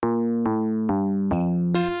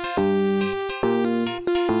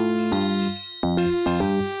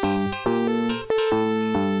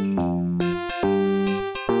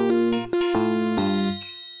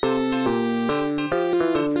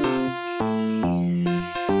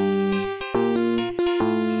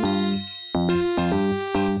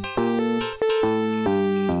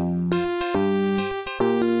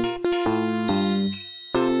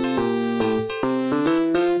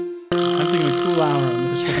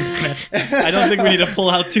I don't think we need to pull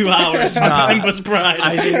out 2 hours on Simba's Pride.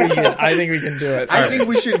 I think we can do it. I think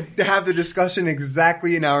we should have the discussion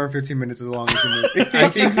exactly an hour and 15 minutes as long as the movie.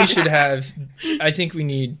 I think we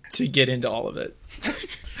need to get into all of it.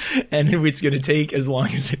 And it's going to take as long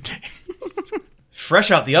as it takes.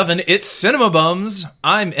 Fresh out the oven, it's Cinema Bums.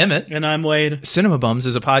 I'm Emmett. And I'm Wade. Cinema Bums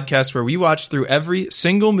is a podcast where we watch through every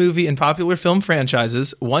single movie in popular film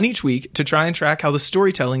franchises, one each week, to try and track how the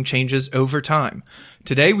storytelling changes over time.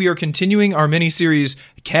 Today we are continuing our mini-series,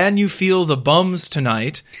 Can You Feel the Bums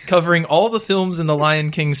Tonight?, covering all the films in the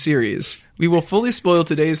Lion King series. We will fully spoil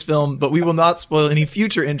today's film, but we will not spoil any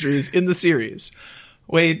future entries in the series.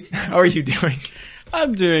 Wade, how are you doing?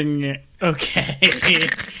 I'm doing okay.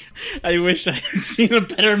 I wish I had seen a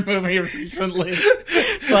better movie recently.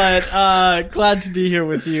 But glad to be here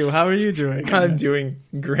with you. How are you doing? I'm doing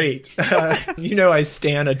great. I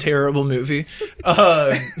stan a terrible movie.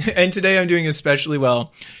 And today I'm doing especially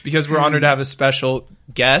well because we're honored to have a special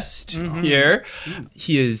guest here.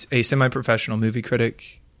 He is a semi-professional movie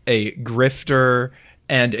critic, a grifter,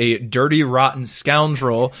 and a dirty, rotten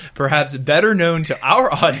scoundrel, perhaps better known to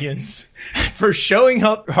our audience for showing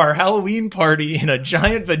up our Halloween party in a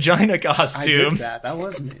giant vagina costume. I did that. That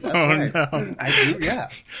was me. That's right. No. I do, yeah.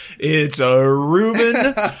 It's a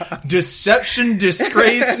Ruben Deception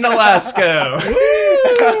Disgrace Nolasco.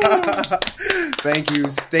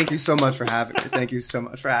 Thank you so much for having me. Thank you so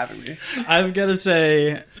much for having me. I've got to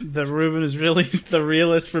say that Ruben is really the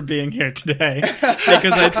realist for being here today,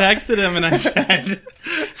 because I texted him and I said,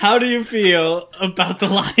 how do you feel about The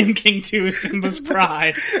Lion King 2 Simba's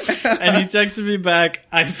Pride? And he texted me back,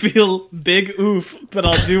 I feel big oof, but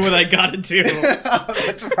I'll do what I gotta do.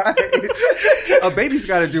 That's right. A baby's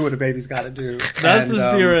gotta do what a baby's gotta do. That's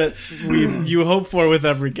the spirit you hope for with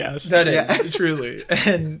every guest. That is, truly.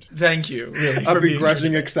 And thank you, really, a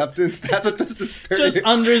begrudging acceptance. That's what this is. Just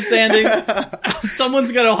understanding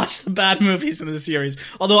someone's gotta watch the bad movies in the series.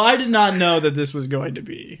 Although I did not know that this was going to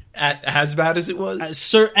be as bad as it was.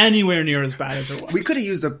 Anywhere near as bad as it was. We could have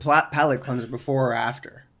used a palate cleanser before or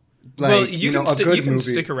after. Like, well, you can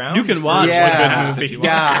stick around. You can watch a good movie.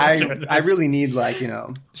 Yeah, I really need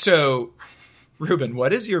So, Ruben,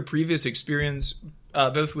 what is your previous experience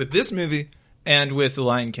both with this movie and with the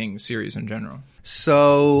Lion King series in general?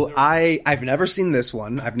 So I've never seen this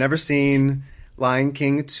one. I've never seen Lion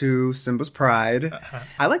King 2 Simba's Pride.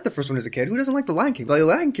 I liked the first one as a kid. Who doesn't like the Lion King? The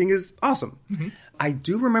Lion King is awesome. Mm-hmm. I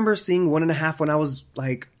do remember seeing 1.5 when I was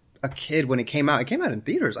like a kid when it came out. It came out in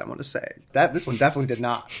theaters, I want to say. This one definitely did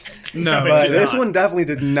not. No, but this one definitely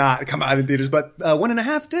did not come out in theaters. But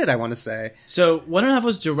 1.5 did, I want to say. So 1.5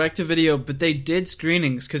 was direct to video, but they did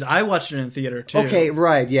screenings because I watched it in theater too. Okay,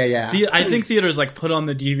 right, yeah. I think theaters put on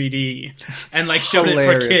the DVD and showed it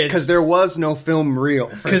for kids because there was no film reel.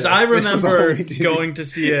 Because I remember going to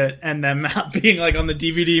see it and them being on the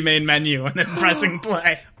DVD main menu and then pressing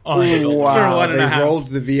play. Wow, for 1.5. They rolled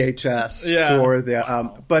the VHS for the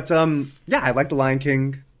but I like The Lion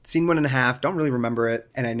King. Seen 1.5, don't really remember it,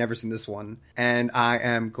 and I never seen this one. And I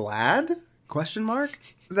am glad,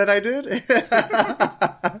 that I did.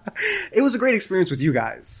 It was a great experience with you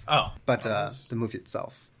guys. But the movie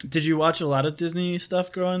itself. Did you watch a lot of Disney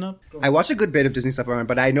stuff growing up? I watched a good bit of Disney stuff growing up,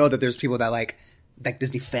 but I know that there's people that like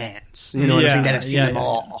Disney fans, you know what I'm saying, that have seen them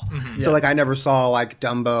all. Mm-hmm. So I never saw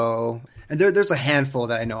Dumbo. And there's a handful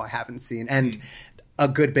that I know I haven't seen, and a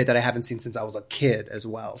good bit that I haven't seen since I was a kid as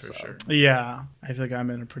well. For sure. Yeah, I feel like I'm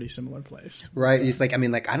in a pretty similar place. Right? It's I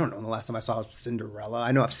don't know the last time I saw Cinderella.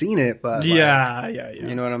 I know I've seen it, but yeah.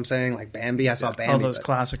 You know what I'm saying? Like Bambi, I saw Bambi. All those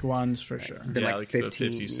classic ones for sure. Been like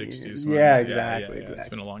 15 the 50s, 60s ones. Yeah, exactly. It's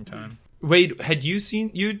been a long time. Wade, you'd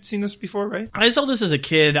seen this before, right? I saw this as a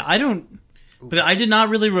kid. But I did not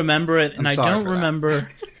really remember it, and I don't remember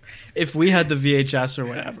if we had the VHS or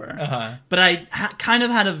whatever. But I kind of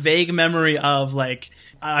had a vague memory of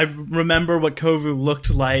I remember what Kovu looked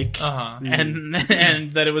like, and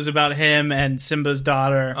that it was about him and Simba's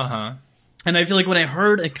daughter. And I feel like when I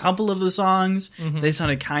heard a couple of the songs, they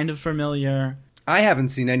sounded kind of familiar. I haven't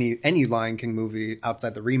seen any Lion King movie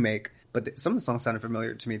outside the remake, but some of the songs sounded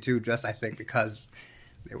familiar to me too, just I think because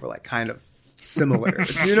they were kind of similar.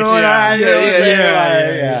 You know what I mean?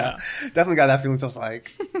 Yeah. Definitely got that feeling. So I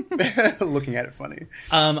was looking at it funny.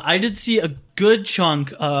 I did see a good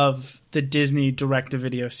chunk of the Disney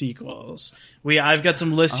direct-to-video sequels. I've got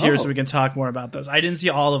some lists here so we can talk more about those. I didn't see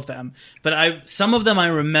all of them, but some of them I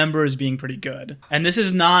remember as being pretty good. And this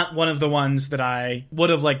is not one of the ones that I would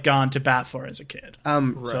have like gone to bat for as a kid.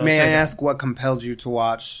 May I ask what compelled you to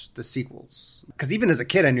watch the sequels? Because even as a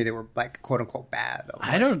kid, I knew they were like quote unquote bad.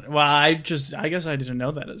 I guess I didn't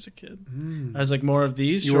know that as a kid. I was like, more of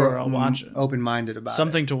these, sure, I'll watch it. Open-minded about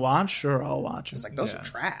something to watch, sure, I'll watch it. It's like, those are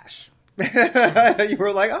trash. You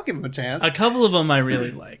were like, I'll give them a chance. A couple of them I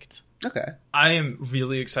really liked. Okay. I am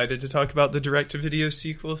really excited to talk about the direct-to-video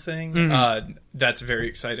sequel thing. That's very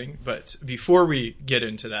exciting. But before we get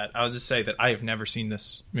into that, I'll just say that I have never seen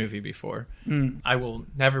this movie before. I will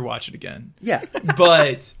never watch it again. Yeah.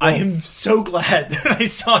 But I am so glad that I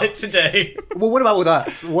saw it today. Well, what about with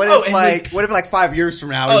us? What if 5 years from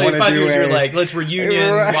now we want to do you're like, let's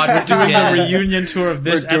reunion, watch this doing again. a reunion tour of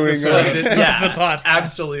this episode of the podcast.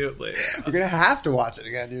 Absolutely. You're going to have to watch it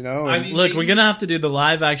again, you know? Look, we're going to have to do the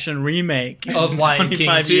live-action remake of Lion King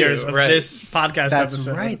 25 years of this podcast That's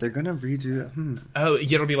episode. That's right. They're going to redo it. Oh,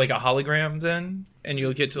 it'll be like a hologram then? And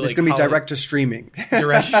you'll get to like... It's going to be direct to streaming.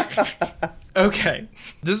 Okay.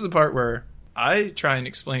 This is the part where I try and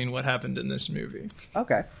explain what happened in this movie.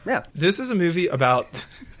 Okay. Yeah. This is a movie about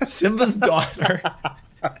Simba's daughter,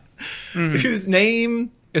 whose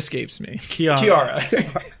name escapes me.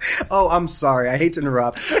 Kiara. Oh, I'm sorry. I hate to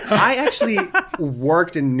interrupt. I actually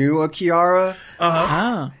worked and knew a Kiara.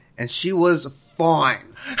 And she was fine.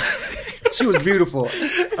 She was beautiful.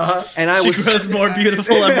 And she grows more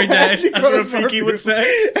beautiful every day. That's what Pinky would say.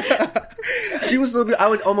 She was so I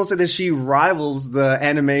would almost say that she rivals the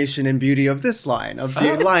animation and beauty of this line, of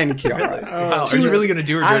the Lion Kiara. Wow. Are you really going to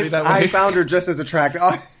do her dirty that way? I found her just as attractive.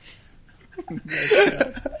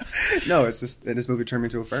 No, it's just this movie turned me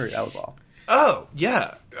into a furry. That was all. Oh,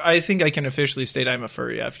 yeah. I think I can officially state I'm a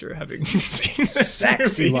furry after having seen this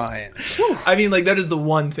Sexy movie. lion. I mean, like, that is the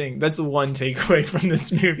one thing. That's the one takeaway from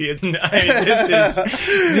this movie. Isn't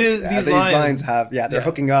it? These lions have, they're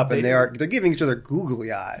hooking up and they're giving each other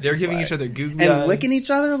googly eyes. They're giving each other googly eyes. And licking each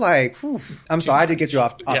other like, whew. I'm sorry, I did get you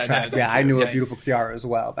off track. I knew a beautiful Kiara as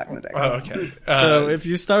well back in the day. Oh, okay. So if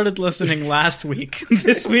you started listening last week,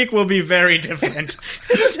 this week will be very different.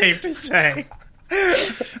 It's safe to say.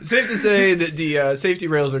 Safe to say that the safety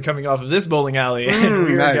rails are coming off of this bowling alley, and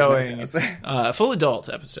we are going full adult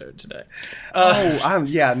episode today. I'll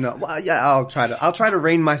try to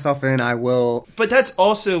rein myself in. I will. But that's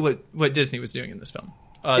also what Disney was doing in this film.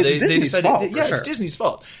 It's Disney's fault. It's Disney's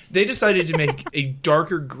fault. They decided to make a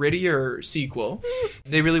darker, grittier sequel.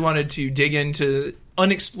 They really wanted to dig into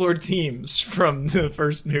unexplored themes from the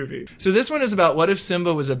first movie. So this one is about what if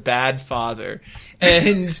Simba was a bad father,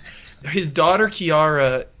 and his daughter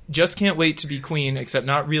Kiara just can't wait to be queen, except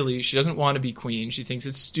not really. She doesn't want to be queen. She thinks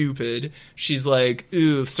it's stupid. She's like,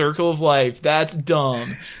 ooh, circle of life, that's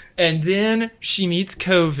dumb. And then she meets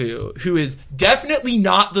Kovu, who is definitely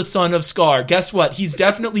not the son of Scar. Guess what? He's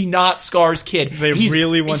definitely not Scar's kid. They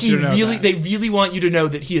really want you to know that. They really want you to know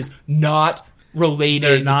that he is not related.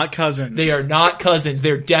 They're not cousins. They are not cousins.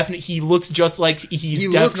 They're definitely. He looks just like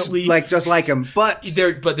definitely looks just like him, but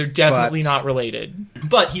they're definitely not related.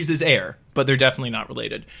 But he's his heir. But they're definitely not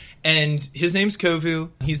related. And his name's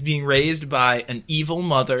Kovu. He's being raised by an evil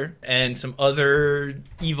mother, and some other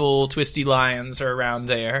evil twisty lions are around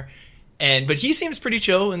there. But he seems pretty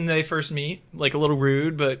chill when they first meet, like a little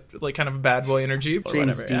rude, but like kind of a bad boy energy. Or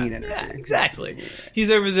James whatever. Dean energy. Yeah, exactly. Yeah.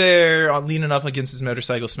 He's over there leaning up against his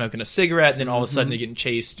motorcycle, smoking a cigarette, and then all of a sudden they're getting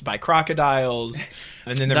chased by crocodiles.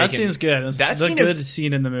 And then that scene's good. That's the good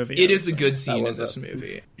scene in the movie. It is the good scene in this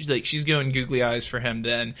movie. She's going googly eyes for him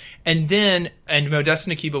then. And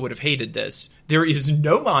Modesta Nakiba would have hated this. There is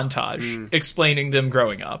no montage explaining them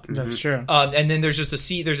growing up. That's true. And then there's just a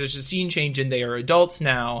scene change, and they are adults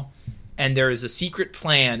now. And there is a secret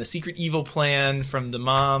evil plan from the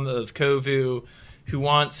mom of Kovu, who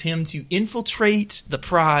wants him to infiltrate the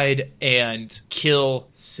Pride and kill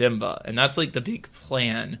Simba. And that's like the big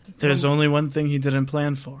plan. There's only one thing he didn't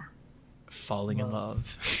plan for. Falling in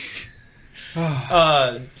love.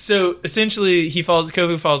 So essentially,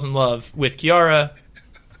 Kovu falls in love with Kiara.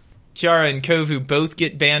 Kiara and Kovu both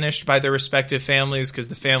get banished by their respective families because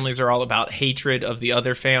the families are all about hatred of the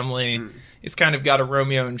other family. It's kind of got a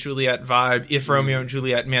Romeo and Juliet vibe. If Romeo and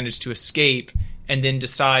Juliet manage to escape and then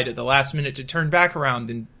decide at the last minute to turn back around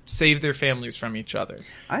and save their families from each other.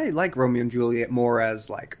 I like Romeo and Juliet more as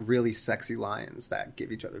like really sexy lions that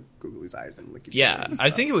give each other googly eyes and lick each other. Yeah, I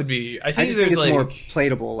think it would be. I think it's more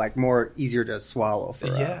platable, like more easier to swallow for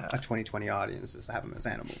a 2020 audience to have them as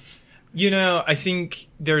animals. You know, I think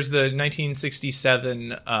there's the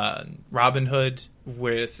 1967 Robin Hood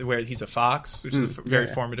where he's a fox, which is a very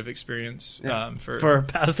formative experience for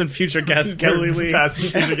past and future guest Kelly Lee. Past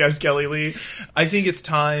and future guest Kelly Lee. I think it's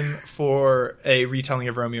time for a retelling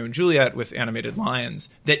of Romeo and Juliet with animated lions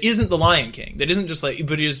that isn't the Lion King. That isn't just like,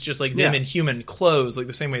 but is just like them in human clothes, like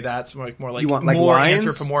the same way that's more like you want like more lions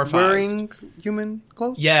anthropomorphized. wearing human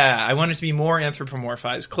clothes. Yeah, I want it to be more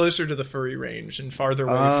anthropomorphized, closer to the furry range and farther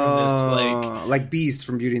away from this like Beast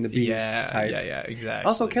from Beauty and the Beast type. Yeah, exactly.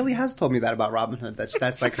 Also, Kelly has told me that about Robin Hood.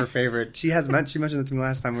 That's like her favorite. She mentioned it to me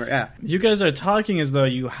last time. You guys are talking as though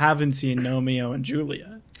you haven't seen Romeo and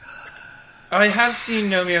Juliet. I have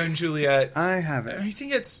seen Romeo and Juliet. I haven't. I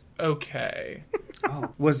think it's okay.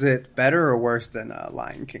 Oh, was it better or worse than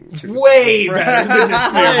Lion King? Way better than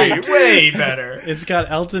this movie. Way better. It's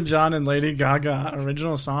got Elton John and Lady Gaga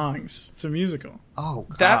original songs. It's a musical. Oh,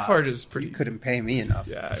 God. That part is pretty. You couldn't pay me enough.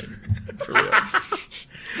 Yeah, for real.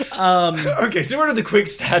 Okay, so what are the quick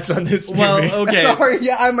stats on this movie? Well, okay. Sorry,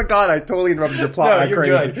 oh my God, I totally interrupted your plot like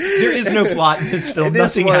crazy. Good. There is no plot in this film.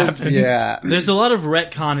 Nothing happens. Yeah. There's a lot of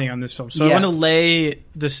retconning on this film, so I want to lay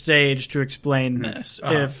the stage to explain this.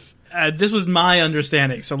 If this was my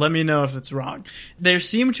understanding, so let me know if it's wrong. There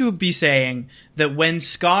seem to be saying that when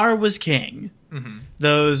Scar was king,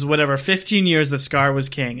 those 15 years that Scar was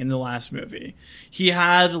king in the last movie, he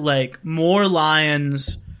had like more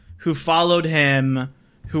lions who followed him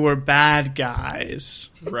who were bad guys.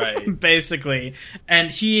 Right. Basically. And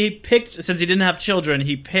he picked, since he didn't have children,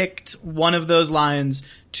 he picked one of those lions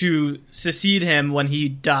to succeed him when he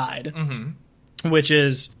died. Which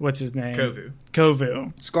is, what's his name?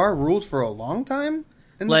 Kovu. Scar ruled for a long time?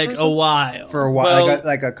 Like a while. For a while. Well,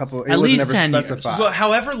 like a couple, it at was least never 10 specified. years. Well,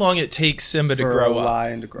 however long it takes Simba to grow up.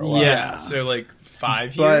 Lion to grow up. Yeah. So like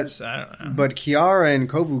 5 years? I don't know. But Kiara and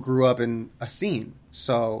Kovu grew up in a scene.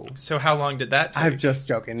 So how long did that take? I'm just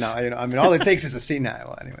joking. No, I mean, all it takes is a scene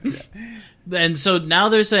now. Anyway, And so now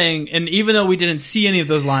they're saying, and even though we didn't see any of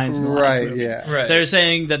those lions in the last movie, they're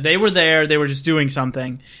saying that they were there, they were just doing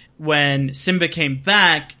something. When Simba came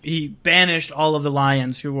back, he banished all of the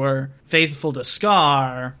lions who were faithful to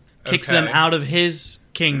Scar, kicked them out of his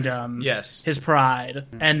kingdom, his pride,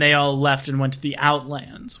 and they all left and went to the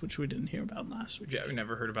Outlands, which we didn't hear about last week. Yeah, we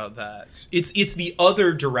never heard about that. It's the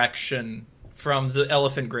other direction from the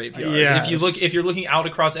elephant graveyard. Yes. If you're looking out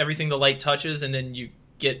across everything the light touches, and then you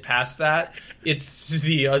get past that, it's on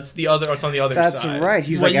the other side. That's right.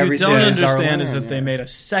 He's what like you don't understand is that they made a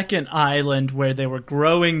second island where they were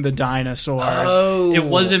growing the dinosaurs. Oh. It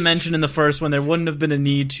wasn't mentioned in the first one. There wouldn't have been a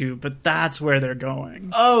need to, but that's where they're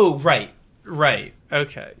going. Oh, right.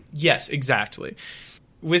 Okay. Yes, exactly.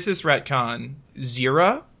 With this retcon,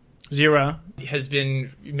 Zira has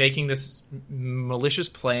been making this malicious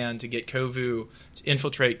plan to get Kovu to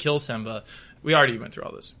infiltrate, kill Simba. We already went through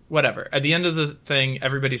all this. Whatever. At the end of the thing,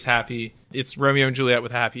 everybody's happy. It's Romeo and Juliet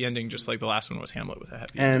with a happy ending, just like the last one was Hamlet with a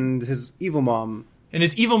happy ending. And his evil mom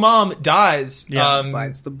dies.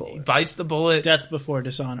 Bites the bullet. Death before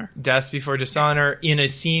dishonor. In a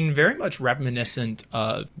scene very much reminiscent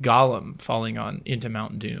of Gollum falling into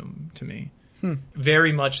Mount Doom to me.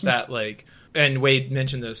 Very much that, like, and Wade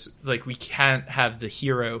mentioned this, like, we can't have the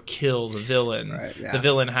hero kill the villain. Right, yeah. The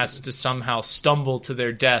villain has to somehow stumble to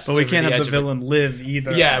their death. But we can't have the villain live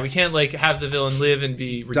either. Yeah, we can't, like, have the villain live and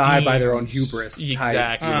be redeemed. Die by their own hubris.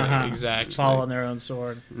 Exactly. Fall on their own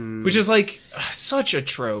sword. Which is, like, such a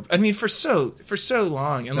trope. I mean, for so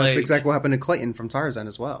long. And that's like, exactly what happened to Clayton from Tarzan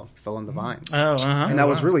as well. He fell in the vines. And that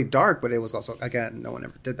was really dark, but it was also, again, no one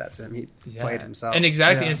ever did that to him. He played himself. And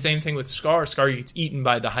exactly the same thing with Scar. Scar gets eaten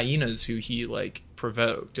by the hyenas who he, like,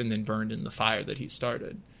 provoked and then burned in the fire that he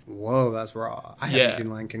started. Whoa, that's raw. I haven't seen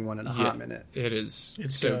Lion King 1 in a hot minute. It's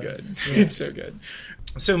so good. It's so good.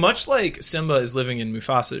 So much like Simba is living in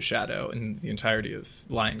Mufasa's shadow in the entirety of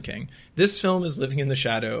Lion King, this film is living in the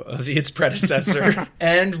shadow of its predecessor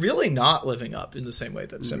and really not living up in the same way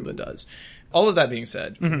that Simba does. All of that being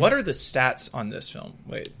said, what are the stats on this film?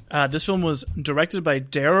 Wait. This film was directed by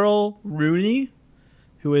Daryl Rooney,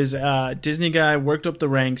 who is a Disney guy, worked up the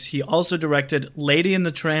ranks. He also directed Lady and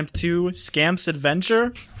the Tramp 2, Scamp's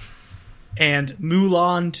Adventure, and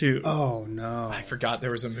Mulan 2. Oh, no. I forgot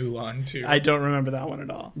there was a Mulan 2. I don't remember that one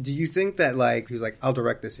at all. Do you think that, like, he was like, I'll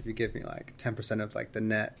direct this if you give me, like, 10% of, like, the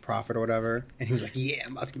net profit or whatever? And he was like, yeah,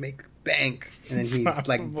 I'm about to make bank. And then he's,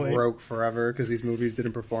 like, broke forever because these movies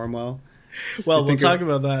didn't perform well. Well, we'll talk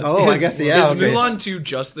about that. Oh, I guess, yeah. Is Mulan 2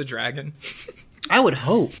 just the dragon? I would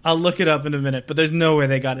hope. I'll look it up in a minute, but there's no way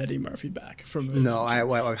they got Eddie Murphy back from this. No,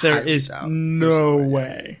 I there is no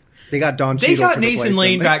way. They got Don Cheadle. They got Nathan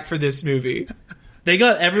Lane back for this movie. They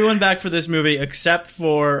got everyone back for this movie except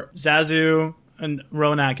for Zazu, and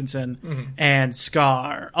Rowan Atkinson and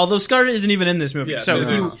Scar. Although Scar isn't even in this movie,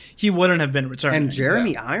 so he wouldn't have been returning. And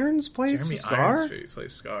Jeremy Irons plays Scar? Irons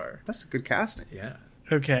plays Scar. That's a good casting. Yeah.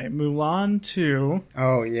 Okay, Mulan 2.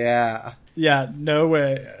 Oh, yeah. Yeah, no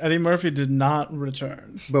way. Eddie Murphy did not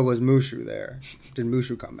return. But was Mushu there? Did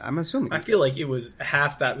Mushu come back? I'm assuming. I feel like it was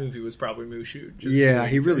half that movie was probably Mushu.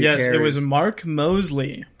 He really Yes, carries. it was Mark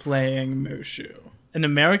Mosley playing Mushu. An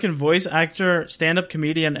American voice actor, stand-up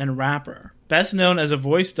comedian, and rapper. Best known as a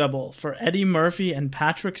voice double for Eddie Murphy and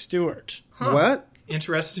Patrick Stewart. Huh. What?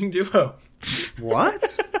 Interesting duo.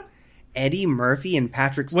 What? Eddie Murphy and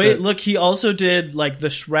Patrick Stewart. Wait, look, he also did like the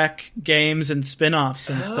Shrek games and spin-offs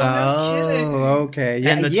and stuff. Oh, okay. Yeah,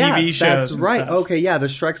 And the TV shows that's and right. stuff. Okay, yeah, the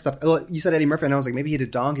Shrek stuff. Well, you said Eddie Murphy, and I was like, maybe he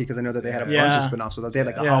did Donkey, because I know that they had a bunch of spin-offs with that. They had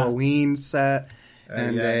like a Halloween set.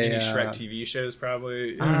 And maybe Shrek TV shows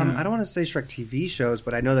probably. I don't want to say Shrek TV shows,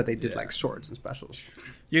 but I know that they did like shorts and specials.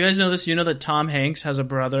 You guys know this? You know that Tom Hanks has a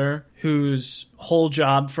brother whose whole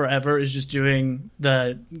job forever is just doing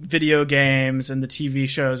the video games and the TV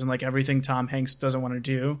shows and like everything Tom Hanks doesn't want to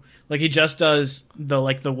do. Like he just does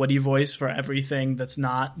the Woody voice for everything that's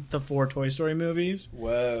not the 4 Toy Story movies.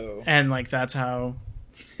 Whoa. And like that's how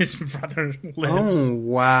his brother lives. Oh,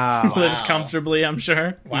 wow. Lives comfortably, I'm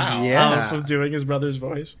sure. Wow. Yeah. Of doing his brother's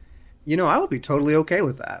voice. You know, I would be totally okay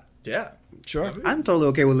with that. Yeah. Sure. I'm totally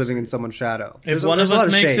okay with living in someone's shadow. If one of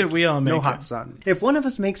us makes shade. it, we all make it. No hot sun. If one of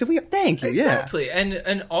us makes it, we... Thank you, Exactly.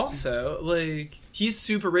 And also, like, he's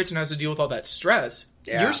super rich and has to deal with all that stress.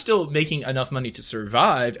 Yeah. You're still making enough money to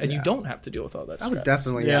survive, and you don't have to deal with all that stress. I would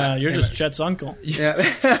definitely... Yeah, you're just Chet's uncle. Yeah.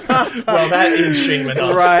 Well, that is shame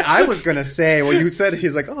enough. Right. I was going to say, when you said,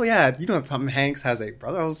 he's like, oh, yeah, you know if Tom Hanks has a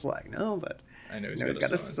brother? I was like, no, but... I know he's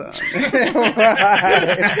got a son.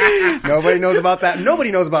 Right. Nobody knows about that. Nobody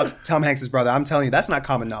knows about Tom Hanks' brother. I'm telling you, that's not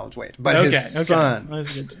common knowledge, Wade. But his son,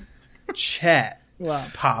 That's good. Chet, Wow.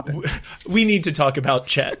 popping. We need to talk about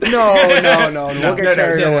Chet. No. We'll get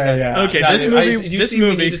carried away. Yeah. Okay, this movie.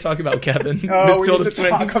 We need to talk about Kevin. Oh, we Tilda need to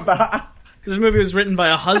Swinton. talk about... This movie was written by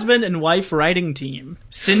a husband and wife writing team,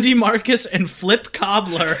 Cindy Marcus and Flip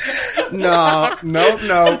Cobbler. No.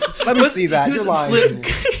 Let me see that. You're lying.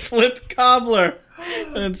 Flip Cobbler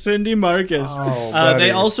and Cindy Marcus. Oh, buddy. They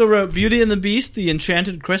also wrote Beauty and the Beast, The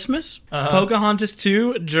Enchanted Christmas, Pocahontas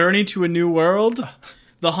 2, Journey to a New World,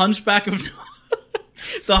 The Hunchback of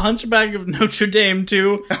Notre Dame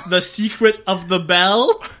 2, The Secret of the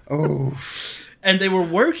Bell. Oh. And they were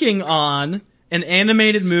working on an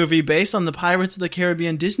animated movie based on the Pirates of the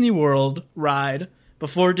Caribbean Disney World ride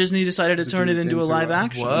before Disney decided to turn it into a live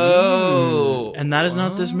action. Whoa. And that is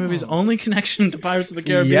not this movie's only connection to Pirates of the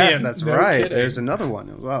Caribbean. Yes, that's right. kidding. There's another one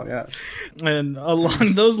as well, yes. And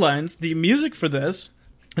along those lines, the music for this,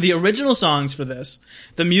 the original songs for this,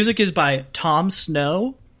 the music is by Tom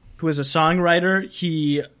Snow, who is a songwriter.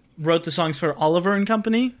 He wrote the songs for Oliver and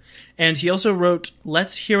Company, and he also wrote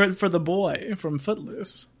Let's Hear It for the Boy from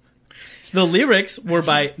Footloose. The lyrics were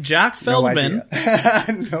by Jack Feldman.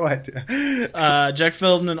 No idea. Jack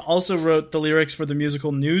Feldman also wrote the lyrics for the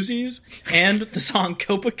musical Newsies and the song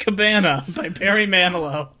Copacabana by Barry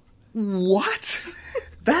Manilow. What?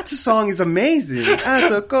 That song is amazing. At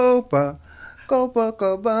the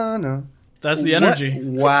Copacabana. That's the energy.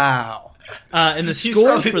 What? Wow. And the He's score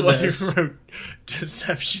probably for the one this... who wrote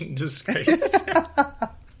Deception, Disgrace.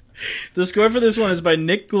 The score for this one is by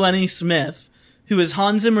Nick Glennie Smith, who is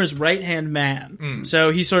Hans Zimmer's right-hand man.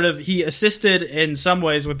 So he assisted in some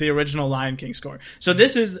ways with the original Lion King score. So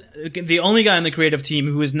this is the only guy on the creative team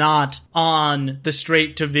who is not on the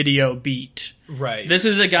straight-to-video beat. Right. This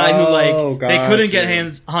is a guy who, they couldn't get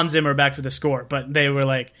gotcha. Hans Zimmer back for the score, but they were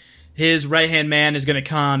like, his right-hand man is going to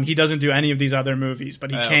come. He doesn't do any of these other movies,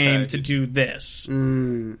 but he came to do this.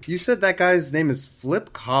 You said that guy's name is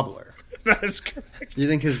Flip Cobbler. That is correct. You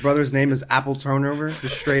think his brother's name is Apple Turnover?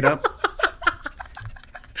 Just straight up?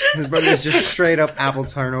 His brother is just straight up Apple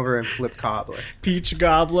Turnover and Flip Cobbler. Peach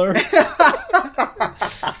Gobbler.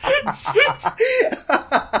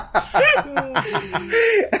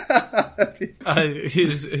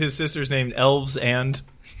 His sister's named Elves and...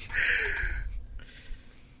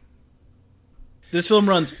 This film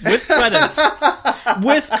runs with credits.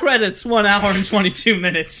 1 hour and 22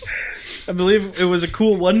 minutes. I believe it was a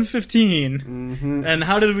cool 1:15. Mm-hmm. And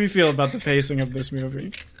how did we feel about the pacing of this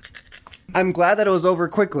movie? I'm glad that it was over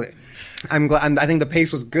quickly. I think the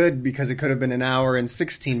pace was good because it could have been an hour and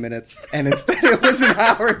 16 minutes, and instead it was an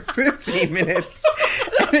hour and 15 minutes.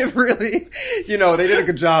 And it really, they did a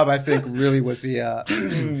good job, I think, really with the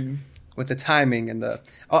with the timing and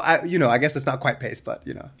I guess it's not quite paced, but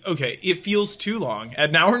Okay, it feels too long. At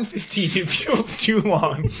an hour and 15, it feels too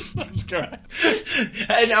long. That's correct.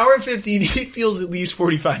 At an hour and 15, it feels at least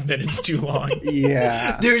 45 minutes too long.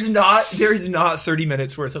 Yeah. There is not 30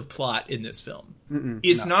 minutes worth of plot in this film.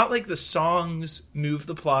 It's not like the songs move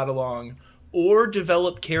the plot along or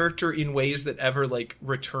develop character in ways that ever like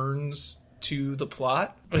returns to the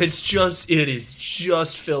plot. It is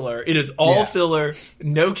just filler. It is all filler,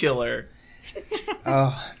 no killer.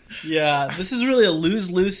 Oh. Yeah, this is really a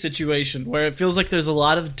lose-lose situation where it feels like there's a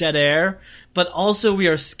lot of dead air, but also we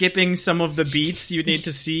are skipping some of the beats you need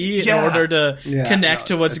to see in order to connect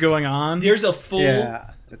to what's going on. There's a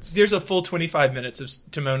full 25 minutes of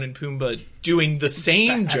Timon and Pumbaa doing the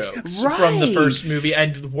same jokes from the first movie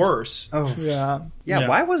and worse. Oh yeah.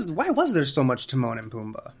 Why was there so much Timon and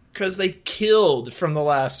Pumbaa? Because they killed from the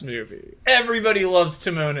last movie. Everybody loves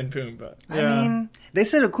Timon and Pumbaa. I mean, they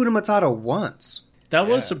said Hakuna Matata once. That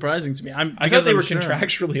was surprising to me. I thought they were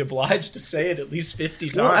contractually obliged to say it at least 50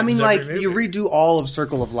 times. Well, I mean, like, you redo all of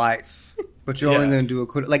Circle of Life, but you're only going to do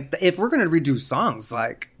Hakuna. Like, if we're going to redo songs,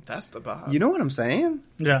 like... That's the vibe. You know what I'm saying?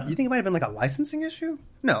 Yeah. You think it might have been, like, a licensing issue?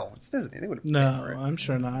 No, it's Disney. They would have paid for it. I'm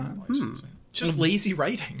sure not. Just lazy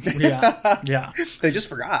writing. Yeah. They just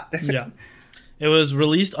forgot. Yeah. It was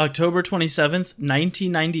released October 27th,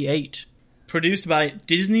 1998. Produced by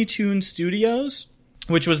Disney Toon Studios,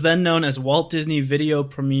 which was then known as Walt Disney Video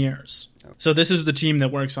Premieres. So this is the team that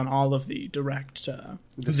works on all of the direct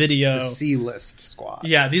video. The C-list squad.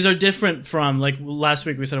 Yeah, these are different from, like, last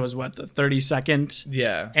week we said it was, the 30-second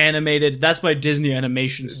animated. That's by Disney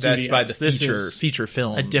Animation Studios. That's by the feature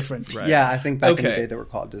film. A different. Right. Yeah, I think back in the day they were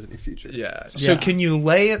called Disney Feature. Yeah. So can you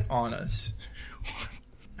lay it on us?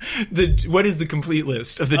 What is the complete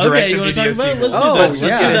list of the direct-to-video sequels? Let's do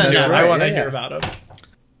that. I want to hear about them.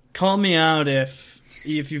 Call me out if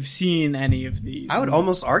you've seen any of these. I would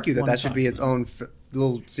almost argue that should be its own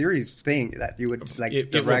little series thing that you would direct.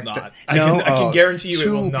 It will not. I can guarantee you it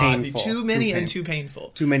will not. Too many and too painful.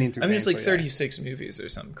 Too many and too painful. I mean, it's like 36 movies or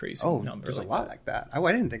some crazy number. There's a lot like that. I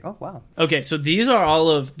didn't think. Oh, wow. Okay, so these are all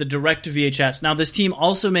of the direct-to-VHS. Now, this team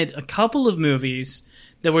also made a couple of movies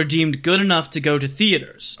that were deemed good enough to go to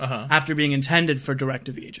theaters after being intended for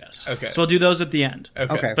direct-to-VHS. Okay. So I'll do those at the end.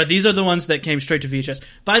 Okay. But these are the ones that came straight to VHS.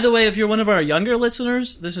 By the way, if you're one of our younger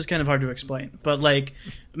listeners, this is kind of hard to explain. But, like,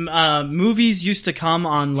 movies used to come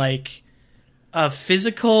on, like, a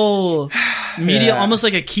physical media, almost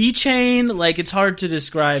like a keychain. Like, it's hard to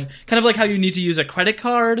describe. Kind of like how you need to use a credit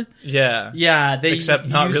card. Yeah. Yeah. Except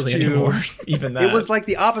not really anymore. Even that. It was like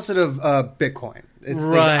the opposite of Bitcoin. It's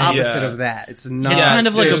the opposite of that. It's not. It's kind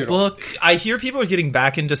of digital. like a book. I hear people are getting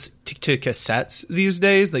back into to cassettes these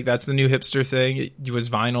days. Like, that's the new hipster thing. It was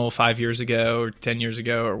vinyl 5 years ago or 10 years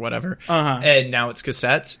ago or whatever. And now it's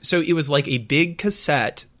cassettes. So it was like a big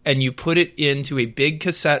cassette, and you put it into a big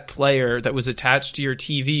cassette player that was attached to your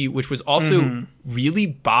TV, which was also really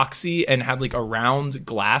boxy and had like a round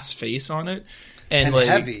glass face on it. And like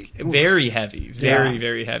heavy. Very heavy.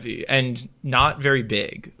 Very heavy. And not very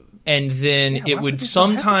big. And then it would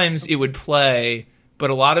sometimes it would play,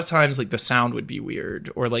 but a lot of times like the sound would be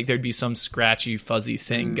weird, or like there'd be some scratchy, fuzzy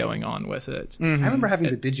thing going on with it. I remember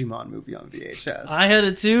having the Digimon movie on VHS. I had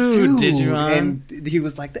it too, Digimon. And he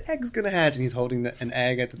was like, the egg's gonna hatch, and he's holding an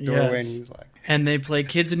egg at the doorway, and he's like... And they play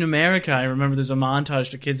Kids in America. I remember there's a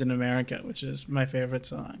montage to Kids in America, which is my favorite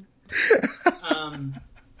song.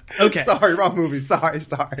 Okay. Sorry, wrong movie. Sorry.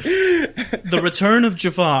 The Return of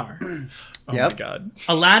Jafar. Oh my god.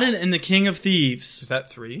 Aladdin and the King of Thieves. Is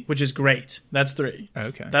that 3? Which is great. That's 3.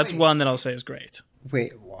 Okay. That's one that I'll say is great.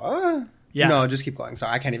 Wait, what? Yeah. No, just keep going.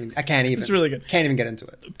 Sorry, I can't even. It's really good. Can't even get into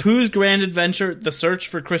it. Pooh's Grand Adventure: The Search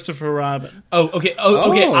for Christopher Robin. Okay.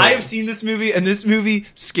 I have seen this movie, and this movie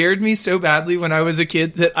scared me so badly when I was a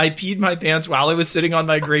kid that I peed my pants while I was sitting on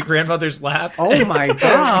my great grandmother's lap. Oh my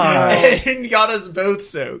god! And got us both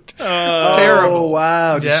soaked. Terrible! Oh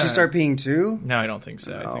wow! Did she start peeing too? No, I don't think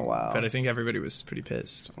so. Wow! But I think everybody was pretty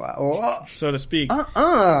pissed. Wow! So to speak. Beauty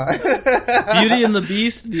and the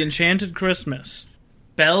Beast: The Enchanted Christmas.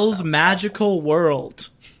 Belle's Magical World.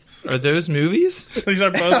 Are those movies? These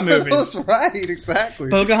are both movies. That's right, exactly.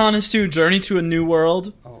 Pocahontas 2, Journey to a New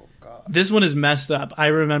World. Oh, God. This one is messed up. I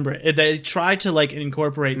remember it. They tried to like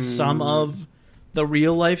incorporate some of the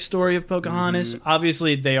real life story of Pocahontas.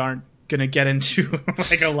 Obviously, they aren't going to get into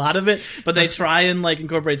like a lot of it, but they try and like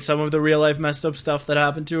incorporate some of the real life messed up stuff that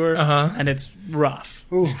happened to her, and it's rough.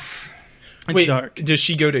 Oof. It's dark. Does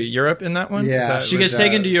she go to Europe in that one? Yeah. She gets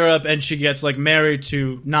taken to Europe, and she gets like married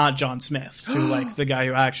to not John Smith, to like the guy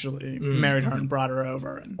who actually married her and brought her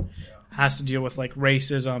over. And has to deal with like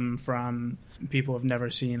racism from people who've never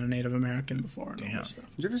seen a Native American before. And all this stuff.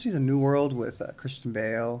 Did you ever see The New World with Christian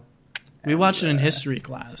Bale? We watched it in history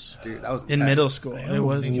class. Dude, that was in intense. middle school. It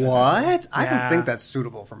was What? I Yeah. don't think that's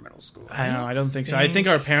suitable for middle school. I know. I don't think so. I think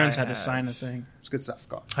our parents had to sign a thing. It's good stuff.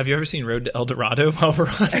 Go on. Have you ever seen Road to El Dorado while we're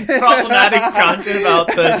on problematic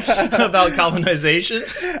content about colonization?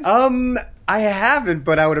 I haven't,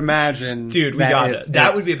 but I would imagine. Dude, we got it.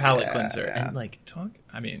 That would be a palate cleanser. Yeah. And like talk.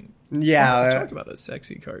 I mean, Yeah. talk about a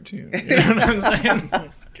sexy cartoon. You know what I'm saying?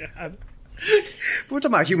 God. We're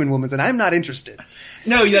talking about human women, and I'm not interested.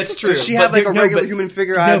 No, that's true. Does she have like a regular human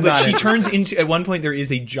figure? No, I'm but not she interested. turns into. At one point, there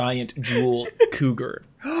is a giant jewel cougar.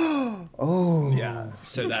 Oh. Yeah,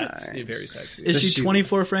 so that's very sexy. Is Does she she-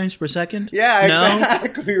 24 frames per second? Yeah, No?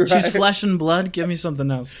 exactly. Right. She's flesh and blood? Give me something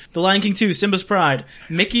else. The Lion King 2, Simba's Pride.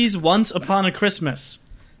 Mickey's Once Upon a Christmas.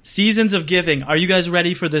 Seasons of Giving. Are you guys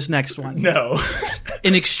ready for this next one? No,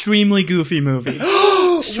 An extremely goofy movie.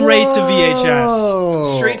 Straight to VHS.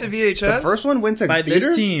 Whoa. straight to VHS. The first one went to By theaters?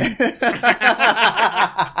 this team.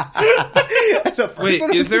 The first Wait,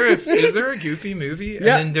 one is was there a goofy movie and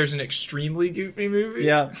Yeah. then there's an extremely goofy movie?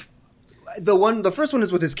 Yeah. the first one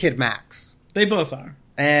is with his kid Max. They both are.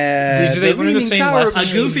 And Do they learn the Leaning same Tower of lesson? A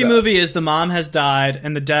goofy Pisa. movie is the mom has died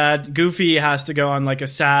and the dad, Goofy, has to go on like a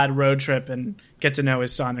sad road trip and get to know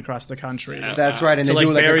his son across the country. That's right, and To they like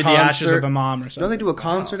do like bury a the ashes concert. of the mom or something. Don't they do a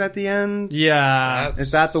concert at the end? Yeah.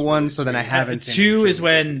 Is that the one? So then I haven't seen 2 it. is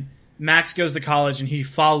when Max goes to college and he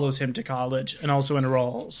follows him to college and also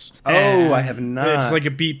enrolls. Oh, And I have not. It's like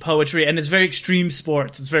a beat poetry and it's very extreme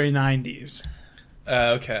sports. It's very 90s.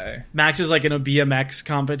 Okay. Max is like in a BMX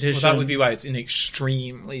competition. Well, that would be why it's an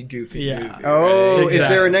extremely goofy Yeah. movie. Oh, right? is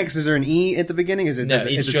there Exactly. is there an E at the beginning? Is it, No, is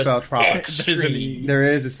it, it's is it just spelled properly? There's an E. There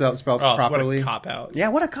is. It's spelled Oh, properly. what a cop out. Yeah,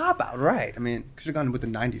 what a cop out, right? I mean, could have gone with the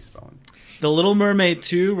 90s spelling. The Little Mermaid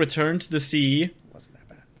 2, Return to the Sea, Wasn't that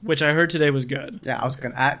bad? which I heard today was good. Yeah, I was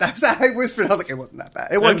gonna. I whispered. I was like, it wasn't that bad.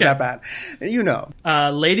 It wasn't Okay. that bad. You know.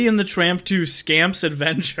 Lady and the Tramp 2, Scamp's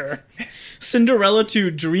Adventure. Cinderella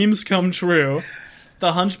 2, Dreams Come True.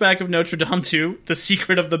 The Hunchback of Notre Dame 2, The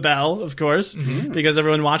Secret of the Bell, of course, because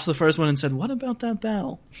everyone watched the first one and said, what about that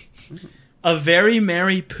bell? A Very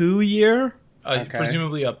Merry Pooh Year. Okay.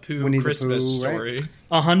 Presumably a Pooh Winnie the Christmas Pooh, right? story.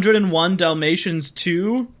 101 Dalmatians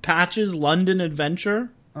 2, Patch's London Adventure.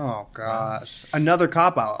 Oh gosh, another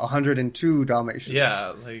cop out. 102 Dalmatians.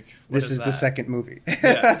 Yeah, like what This is the that? second movie.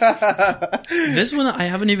 This one I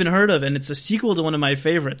haven't even heard of, and it's a sequel to one of my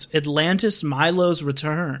favorites, Atlantis Milo's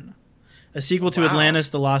Return. A sequel to Wow. Atlantis,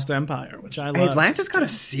 The Lost Empire, which I love. Atlantis got a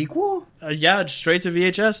sequel. Yeah, it's straight to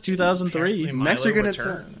VHS, 2003. Apparently. Next Milo you're gonna.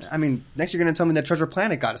 returns. Next you're gonna tell me that Treasure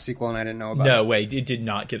Planet got a sequel and I didn't know about. No, wait, it did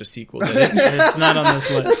not get a sequel, did it? It's not on this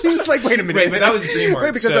it. list. It's like, wait a minute. Wait, but that was DreamWorks,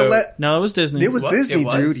 Wait, because so- No, it was Disney. it was What? Disney, It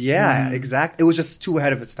was? dude. Yeah, exactly. It was just too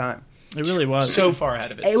ahead of its time. It really was. So far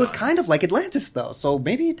ahead of its It was time. kind of like Atlantis, though. So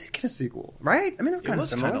maybe it did get a sequel, right? I mean, they're It kind of was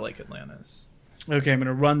similar. kind of like Atlantis. Okay, I'm going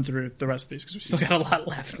to run through the rest of these because we still got a lot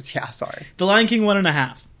left. Yeah, sorry. The Lion King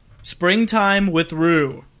 1.5. Springtime with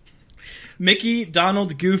Rue. Mickey,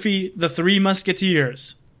 Donald, Goofy, The Three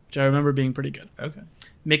Musketeers, which I remember being pretty good. Okay.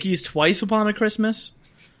 Mickey's Twice Upon a Christmas.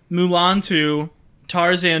 Mulan 2.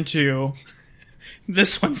 Tarzan 2.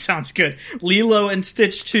 This one sounds good. Lilo and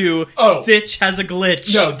Stitch 2. Oh. Stitch has a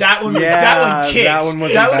glitch. No, that one was Yeah, that one kicked. that one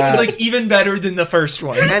wasn't That one bad. was like even better than the first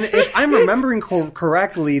one. And if I'm remembering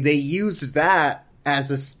correctly, they used that as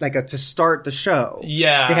to start the show.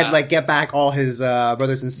 Yeah. they had to like get back all his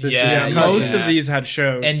brothers and sisters. Yeah, his yeah, cousins. Most of these had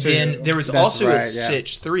shows, And too. then there was That's also a right, yeah.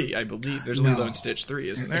 Stitch 3, I believe. There's Lilo and Stitch 3,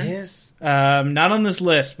 isn't there? Yes. Not on this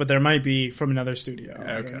list, but there might be from another studio. I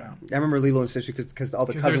don't Okay. know. I remember Lilo and Stitch because all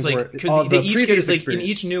the Because there's cousins were like all because they the each previous get like in experience.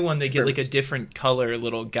 each new one they get like a Experience. different color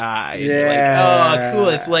little guy. And Yeah. you're like, oh, cool!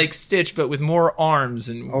 It's like Stitch but with more arms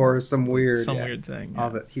and or some weird weird thing.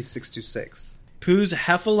 All that he's 626. Pooh's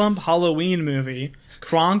Heffalump Halloween movie.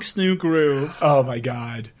 Kronk's New Groove. Oh my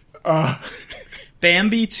god!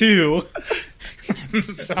 Bambi 2.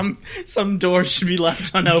 some doors should be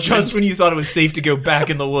left unopened. Just when you thought it was safe to go back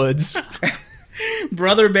in the woods.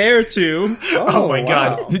 Brother Bear 2. Oh, my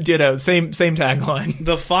wow. god! Ditto. Same tagline.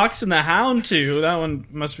 The Fox and the Hound 2. That one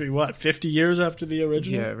must be, 50 years after the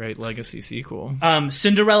original? Yeah, right. Legacy sequel.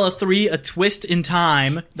 Cinderella 3, A Twist in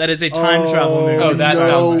Time. That is a time travel movie. Oh, that no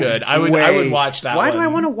sounds good. I would way. watch that. Why one. do I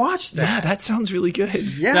want to watch that? Yeah, that sounds really good.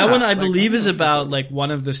 Yeah, That one, I like, believe, is about like one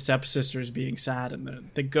of the stepsisters being sad, and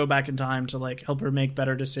they go back in time to like help her make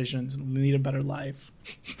better decisions and lead a better life.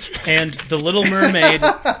 And The Little Mermaid,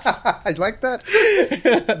 I like that.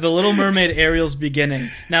 The Little Mermaid, Ariel's Beginning.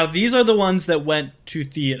 Now, these are the ones that went to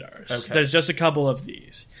theaters. Okay. There's just a couple of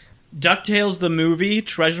these. DuckTales the movie,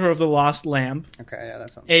 Treasure of the Lost Lamp. Okay, yeah,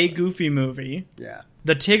 that sounds A right. Goofy movie. Yeah.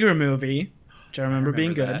 The Tigger movie, which I remember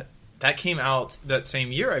being good. That came out that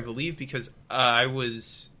same year, I believe, because I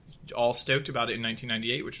was all stoked about it in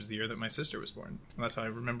 1998, which was the year that my sister was born. And that's how I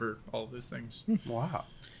remember all of those things. Wow.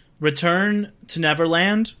 Return to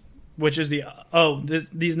Neverland, which is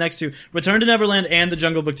these next two. Return to Neverland and The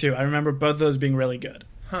Jungle Book 2. I remember both of those being really good.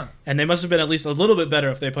 Huh. And they must have been at least a little bit better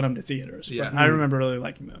if they put them to theaters. But Yeah. I remember really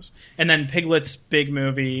liking those. And then Piglet's Big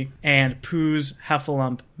Movie and Pooh's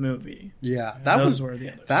Heffalump movie. Yeah, Those were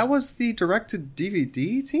the others. That was the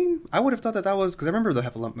direct-to-DVD team? I would have thought that was... Because I remember the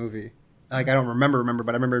Heffalump movie. Like, I don't remember,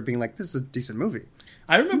 but I remember being like, this is a decent movie.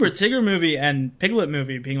 I remember Tigger movie and Piglet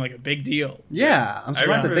movie being like a big deal. Yeah, I'm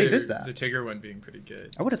surprised that they did The that. Tigger one being pretty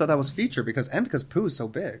good. I would have thought that was feature because Pooh is so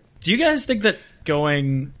big. Do you guys think that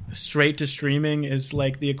going straight to streaming is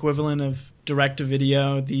like the equivalent of direct to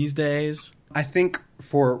video these days? I think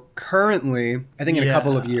for currently, I think in a Yeah.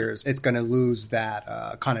 couple of years, it's going to lose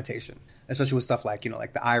that connotation. Especially with stuff like,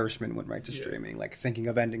 like The Irishman went right to streaming, like Thinking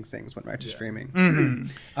of Ending Things went right to streaming. Mm-hmm.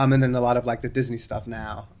 And then a lot of like the Disney stuff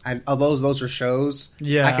now. Although those are shows,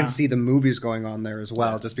 Yeah. I can see the movies going on there as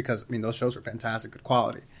well, just because, those shows are fantastic, good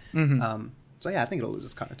quality. Mm-hmm. So yeah, I think it'll lose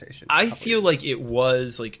its connotation. I feel like it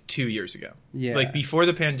was like 2 years ago. Yeah. Like before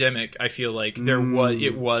the pandemic, I feel like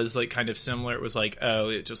it was like kind of similar. It was like, oh,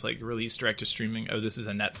 it just like released direct to streaming. Oh, this is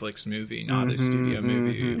a Netflix movie, not a studio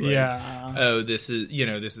movie. Like, Yeah. oh, this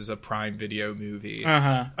is a Prime Video movie.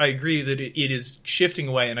 Uh-huh. I agree that it is shifting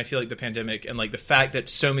away, and I feel like the pandemic and like the fact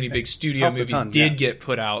that so many big studio helped a movies ton, did yeah. get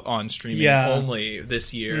put out on streaming Yeah. only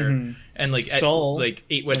this year, and like Soul. Soul,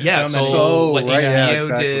 So Soul, Soul, what right, HBO yeah,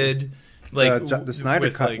 exactly. did. Like the Snyder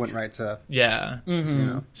with, Cut like- went right to, Yeah.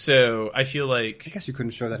 Mm-hmm. So I feel like I guess you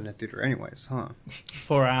couldn't show that in a theater anyways, huh?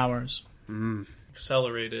 4 hours.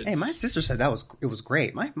 accelerated. Hey, my sister said it was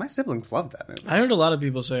great. My siblings loved that movie. I heard a lot of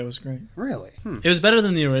people say it was great. Really? It was better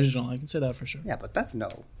than the original. I can say that for sure. Yeah, but that's no.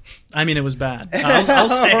 I mean, it was bad. I'll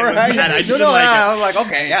say it was Right? bad. I just no, didn't like it. I'm like,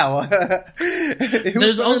 okay, yeah. Well, it was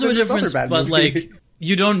There's better also than a this other difference, bad but movie. like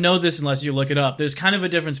you don't know this unless you look it up. There's kind of a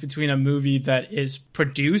difference between a movie that is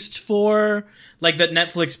produced for, like that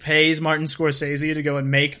Netflix pays Martin Scorsese to go and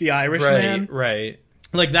make The Irishman. Right.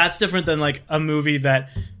 Like that's different than like a movie that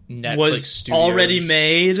Netflix was Studios. already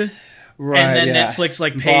made. Right, and then yeah. Netflix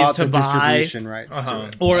like pays Bought to the buy, distribution rights to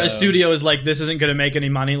it. or a studio is like, this isn't going to make any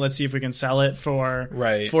money. Let's see if we can sell it for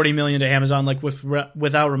Right. $40 million to Amazon. Like with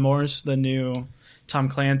Without Remorse, the new Tom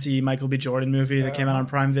Clancy, Michael B. Jordan movie that came out on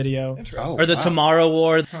Prime Video, Oh, or the wow. Tomorrow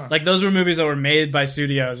War. Like those were movies that were made by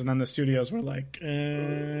studios, and then the studios were like,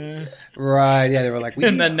 Right, yeah, they were like,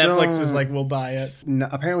 and then Netflix is don't- like, we'll buy it.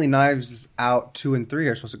 apparently Knives Out 2 and 3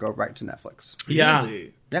 are supposed to go right to Netflix. Yeah.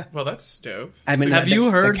 Really? Yeah. Well, that's dope. I mean, Have you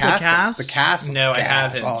heard the cast? The cast. No, I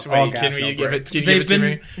haven't. All Wait, gas, can we no give breaks. it? Can you They've give it to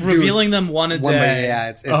been me? revealing them one a One, but day.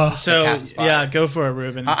 yeah, it's So the cast is fire. yeah, go for it,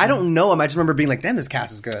 Ruben. I don't know him. I just remember being like, damn, this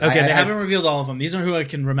cast is good. Okay, I they haven't revealed all of them. These are who I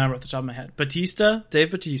can remember at the top of my head.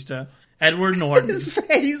 Dave Bautista, Edward Norton, His face,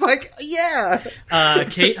 he's like, yeah.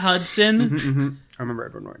 Kate Hudson, I remember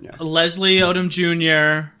Edward Norton, yeah. Leslie Odom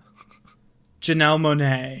Jr., Janelle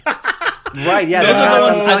Monáe. Right, yeah. Those that's are the what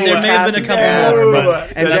ones- I'm telling you, there the may have cast been a is couple gas, more, bro.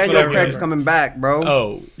 but And that's what I Daniel Craig's remember. coming back, bro.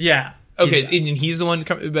 Oh, Yeah. okay. He's- And he's the one,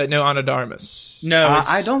 but no Ana de Armas. No, it's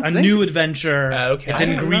I don't a think- new adventure. Okay. It's I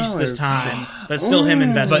in don't Greece know. this time, but it's still him But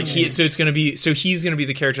investigating. he's going to be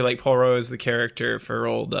the character like Paul Rudd is the character for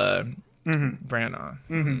old Branagh.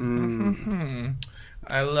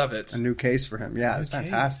 I love it. A new case for him. Yeah, it's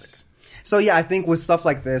fantastic. So yeah, I think with stuff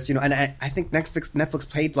like this, and I think Netflix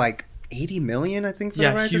paid like $80 million. I think for Yeah,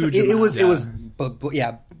 the rights. huge It amount. was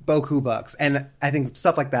boku bucks, and I think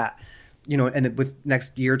stuff like that. And with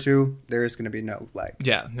next year or two, there is going to be no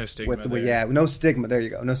No stigma. no stigma. There you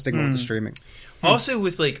go, no stigma with the streaming. Also,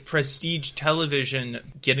 with like prestige television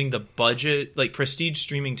getting the budget, like prestige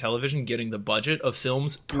streaming television getting the budget of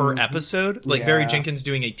films per episode, like Barry Yeah. Jenkins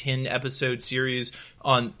doing a 10-episode series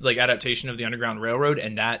on like adaptation of the Underground Railroad,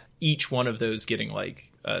 and that each one of those getting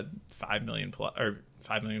like a $5 million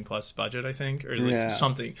plus budget, I think, or like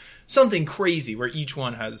something crazy where each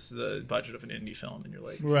one has the budget of an indie film, and you're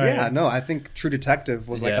like, right. Yeah, no, I think True Detective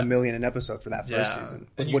was like Yeah. $1 million an episode for that first Yeah. season And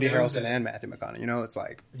with you Woody know Harrelson that- and Matthew McConaughey. It's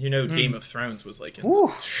like, Game of Thrones was like,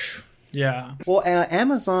 whew. Yeah. Well,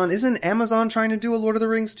 isn't Amazon trying to do a Lord of the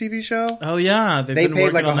Rings TV show? Oh yeah, They been paid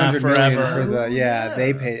working like on that $100 million forever. for the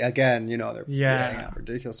they paid again. They're Yeah. paying out a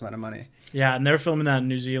ridiculous amount of money. Yeah, and they're filming that in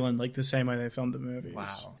New Zealand, like the same way they filmed the movies.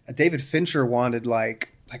 wow. David Fincher wanted like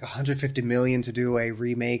 $150 million to do a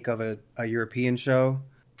remake of a European show.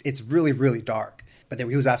 It's really, really dark, but he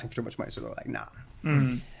was asking for too much money, so they're like, nah.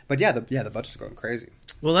 But yeah, the budget's going crazy.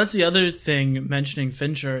 Well, that's the other thing mentioning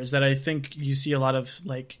Fincher is that I think you see a lot of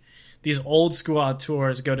like these old school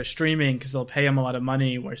auteurs go to streaming because they'll pay them a lot of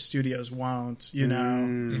money where studios won't, you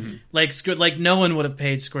know? Like no one would have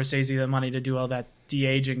paid Scorsese the money to do all that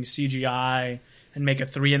de-aging CGI and make a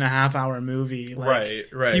 3.5 hour movie. Like,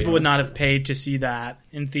 right. People would not have paid to see that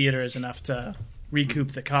in theaters enough to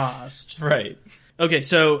recoup the cost. Right. Okay,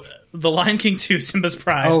 so The Lion King 2, Simba's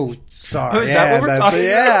Pride. Oh, sorry. Oh, is that what we're talking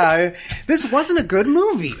about? This wasn't a good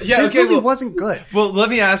movie. Yeah, this movie wasn't good. Well, let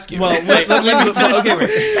me ask you. Well, wait, let me finish. Okay,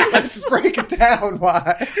 wait. Let's break it down.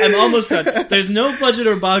 Why? I'm almost done. There's no budget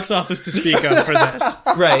or box office to speak of for this.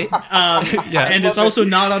 Right. And it's also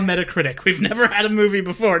not on Metacritic. We've never had a movie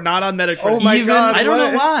before not on Metacritic. Oh my God. I don't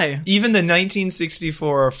know why. Even the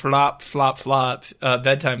 1964 flop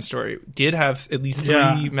bedtime story did have at least 3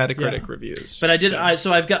 Metacritic reviews. But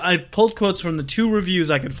I've pulled quotes from the 2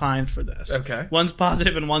 reviews I could find for this. Okay. One's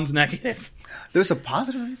positive and one's negative. There's a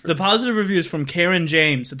positive review? The positive review is from Karen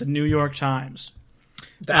James at the New York Times.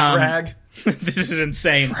 That rag. This is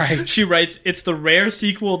insane. Right. She writes, "It's the rare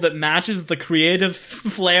sequel that matches the creative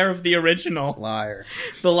flair of the original. Liar.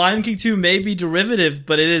 The Lion King 2 may be derivative,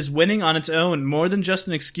 but it is winning on its own, more than just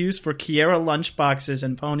an excuse for Kiera lunchboxes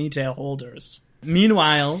and ponytail holders."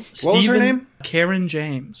 Meanwhile, What was her name? Karen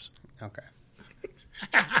James. Okay.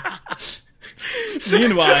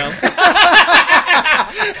 Meanwhile,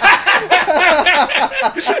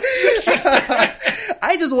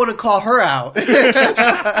 I just want to call her out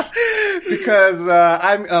because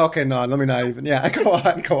I'm okay. No, let me not even. Yeah, go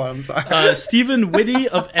on. I'm sorry. Stephen Whitty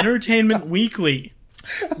of Entertainment Weekly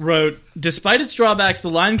wrote, "Despite its drawbacks, The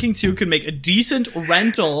Lion King 2 could make a decent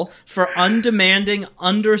rental for undemanding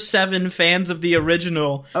under 7 fans of the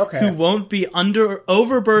original who won't be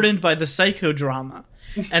overburdened by the psychodrama.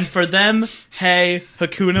 And for them, hey,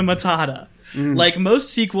 Hakuna Matata. Like most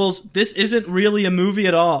sequels, this isn't really a movie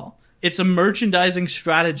at all. It's a merchandising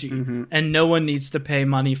strategy, and no one needs to pay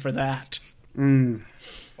money for that."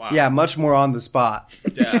 Wow. Yeah, much more on the spot.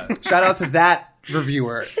 Yeah. Shout out to that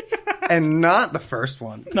reviewer, and not the first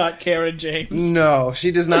one. Not Karen James. No,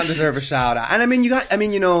 she does not deserve a shout out. And I mean,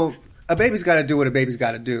 a baby's got to do what a baby's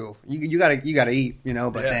got to do. You got to eat,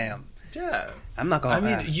 But damn. Yeah. I'm not gonna. I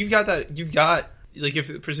mean, you've got. Like,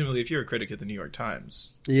 presumably, if you're a critic at the New York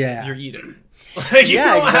Times, you're eating. Like, you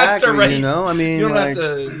don't have to write. I mean, you don't have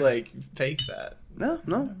to fake that.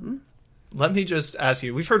 No. Let me just ask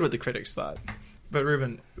you. We've heard what the critics thought, but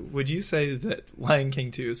Ruben, would you say that Lion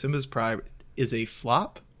King 2: Simba's Pride is a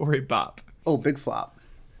flop or a bop? Oh, big flop.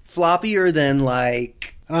 Floppier than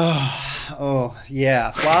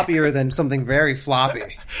floppier than something very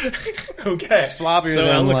floppy. Okay, it's floppier so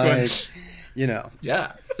than eloquent.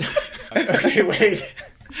 Yeah. Okay, wait.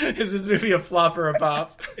 Is this movie a flop or a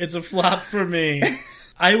bop? It's a flop for me.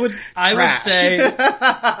 I would say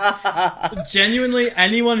genuinely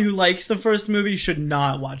anyone who likes the first movie should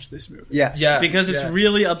not watch this movie. Yes. Yeah. Because it's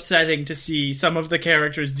really upsetting to see some of the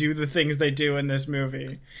characters do the things they do in this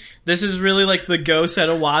movie. This is really like the Ghost at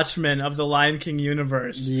a Watchmen of the Lion King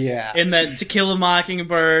universe. Yeah. In that To Kill a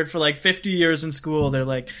Mockingbird, for 50 years in school, they're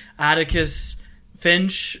like, Atticus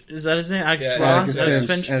Finch, is that his name? Atticus Ross? Atticus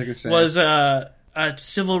Finch Finch was a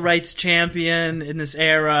civil rights champion in this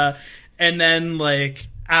era. And then,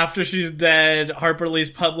 after she's dead, Harper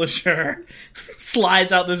Lee's publisher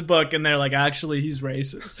slides out this book, and they're like, actually, he's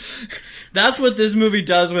racist. That's what this movie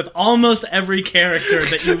does with almost every character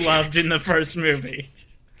that you loved in the first movie.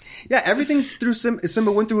 Yeah, everything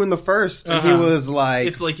Simba went through in the first, and he was like...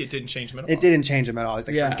 It's like it didn't change him at all. It didn't change him at all. He's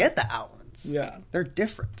like, forget the Outlands. Yeah. They're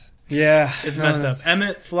different. Yeah. It's messed up.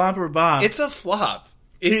 Emmett, flop or bop? It's a flop.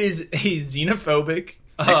 It is a xenophobic,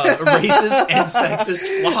 racist, and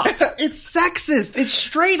sexist flop. It's sexist. It's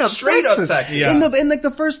straight up sexist. Yeah. In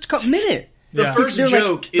the first minute. The first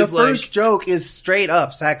joke is straight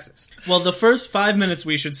up sexist. Well, the first 5 minutes,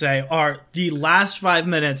 we should say, are the last 5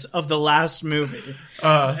 minutes of the last movie.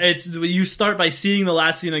 You start by seeing the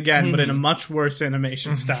last scene again, but in a much worse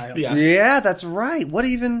animation style. Yeah, that's right. What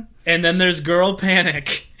even? And then there's girl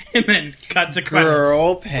panic, and then cut to credits.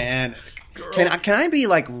 Girl panic. Can I be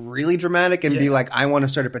really dramatic and be like, I want to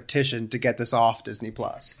start a petition to get this off Disney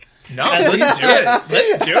Plus? No, let's do it.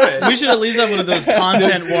 Let's do it. We should at least have one of those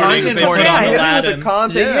content warnings they put on Aladdin. the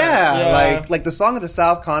content, like the Song of the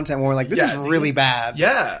South content warning. This is really bad.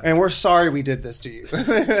 Yeah, and we're sorry we did this to you.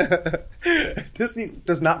 Disney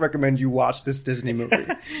does not recommend you watch this Disney movie.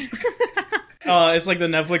 It's like the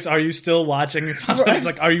Netflix, are you still watching? It's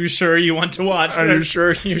like, are you sure you want to watch? Are you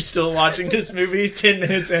sure you're still watching this movie 10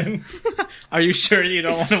 minutes in? Are you sure you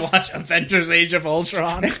don't want to watch Avengers Age of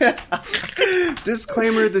Ultron?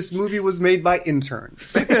 Disclaimer, this movie was made by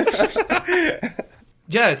interns.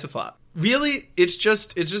 Yeah, it's a flop. Really, it's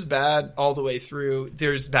just bad all the way through.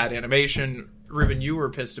 There's bad animation. Ruben, you were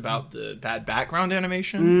pissed about the bad background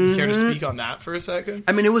animation. Mm-hmm. You care to speak on that for a second?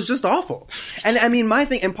 I mean, it was just awful. And I mean, my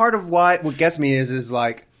thing, and part of what gets me is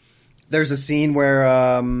like, there's a scene where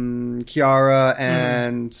Kiara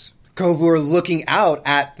and Kovu are looking out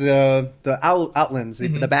at the outlands,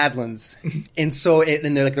 the Badlands, and so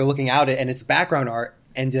and they're looking out at, and it's background art.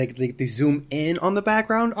 And they zoom in on the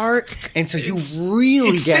background art, and so you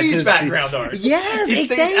really get to see background art.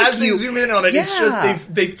 Yes, as they zoom in on it, it's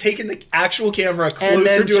just they've taken the actual camera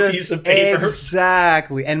closer to a piece of paper.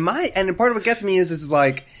 Exactly, and part of what gets me is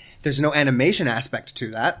like there's no animation aspect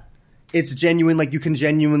to that. It's genuine, like you can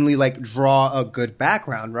genuinely like draw a good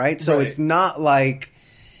background, right? So it's not like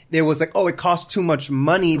there was like, oh, it cost too much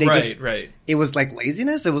money. It was like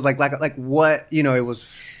laziness. It was like what, you know, it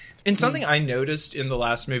was. And something I noticed in the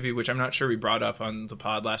last movie, which I'm not sure we brought up on the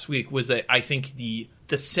pod last week, was that I think the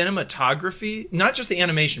cinematography, not just the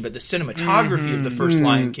animation, but the cinematography of the first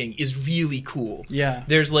Lion King is really cool. Yeah.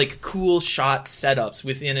 There's like cool shot setups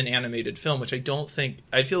within an animated film, which I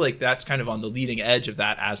feel like that's kind of on the leading edge of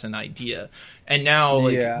that as an idea. And now,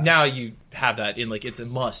 now you have that in like, it's a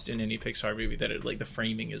must in any Pixar movie that it, like the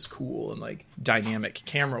framing is cool and like dynamic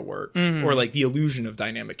camera work or like the illusion of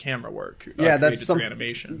dynamic camera work. That's through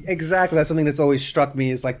animation. Exactly. That's something that's always struck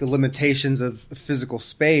me is like the limitations of physical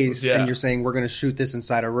space. Yeah. And you're saying we're going to shoot this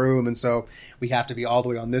inside a room, and so we have to be all the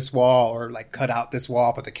way on this wall or like cut out this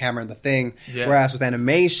wall, put the camera in the thing. Yeah. Whereas with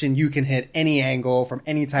animation, you can hit any angle from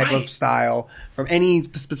any type of style, from any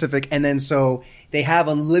specific, and then so they have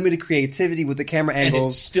unlimited creativity with the camera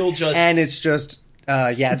angles.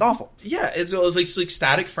 It's awful. Yeah, it's like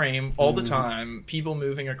static frame all the time, people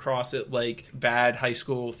moving across it like bad high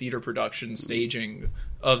school theater production staging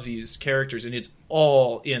of these characters, and it's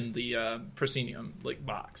all in the proscenium like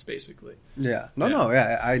box, basically. Yeah.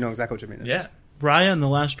 I know exactly what you mean. Yeah. Raya and the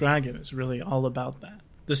Last Dragon is really all about that.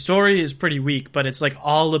 The story is pretty weak, but it's like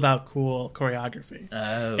all about cool choreography.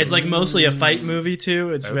 Oh. It's like mostly a fight movie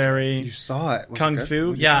too. It's very... You saw it. Kung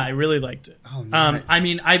Fu. Yeah, I really liked it. Oh, nice. I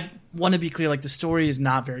mean, I want to be clear, like the story is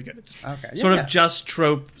not very good. It's sort of just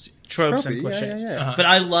tropes and cliches. But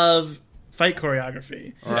I love fight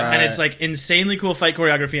choreography. Right. And it's like insanely cool fight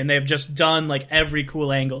choreography, and they've just done like every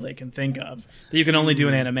cool angle they can think of that you can only do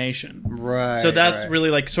in animation. Right. So that's really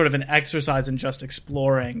like sort of an exercise in just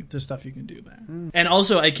exploring the stuff you can do there. And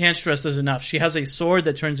also, I can't stress this enough, she has a sword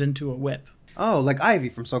that turns into a whip. Oh, like Ivy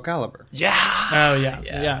from Soul Calibur. Yeah. Oh,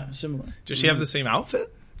 yeah, similar. Does she have the same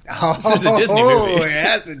outfit? Oh, this is a Disney movie. Oh,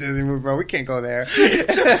 yeah, it's a Disney movie, bro. We can't go there.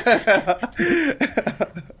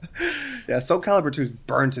 Yeah, Soul Calibur 2 is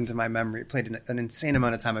burnt into my memory. Played an insane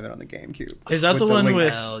amount of time of it on the GameCube. Is that the one Link,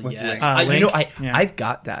 with... Link? I've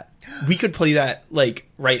got that. We could play that like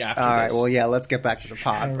right after All this. right, well, yeah, let's get back to the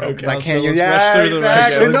pod, bro. Because okay, I can't... so let's rush through the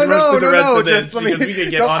rest. Exactly. No. Just let me... Because we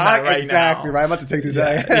can get on that right exactly, now. Right, I'm about to take this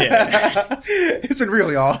out. It's been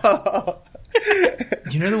really all...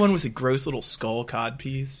 You know the one with the gross little skull cod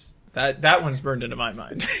piece? That one's burned into my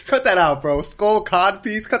mind. Cut that out, bro. Skull cod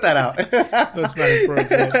piece. Cut that out. That's not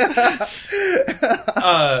appropriate.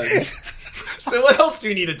 So what else do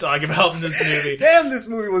we need to talk about in this movie? Damn, this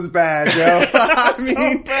movie was bad, yo. I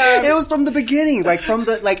mean, it was from the beginning,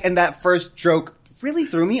 and that first joke really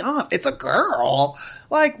threw me off. It's a girl.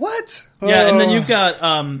 Like, what? Yeah, and then you've got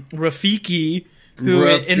Rafiki, who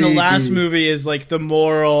in the last movie is like the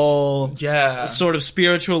moral, sort of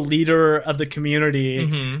spiritual leader of the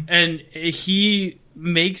community, and he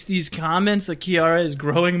makes these comments that Kiara is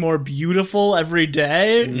growing more beautiful every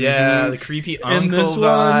day. Yeah, the creepy uncle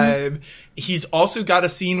vibe. He's also got a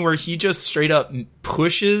scene where he just straight up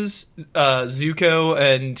pushes Zuko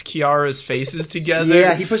and Kiara's faces together.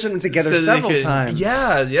 Yeah, he pushes them together several times.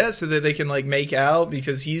 Yeah, so that they can like make out,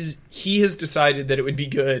 because he has decided that it would be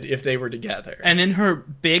good if they were together. And in her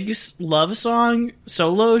big love song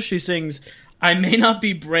solo, she sings, "I may not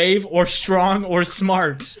be brave or strong or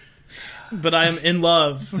smart, but I am in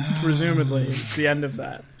love," presumably. It's the end of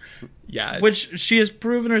that. Yeah. Which she has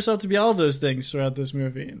proven herself to be all those things throughout this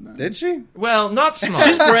movie. Did she? Well, not smart.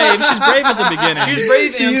 She's brave. She's brave at the beginning. She's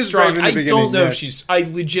brave She and is strong. brave in the I beginning, don't know yeah. if she's... I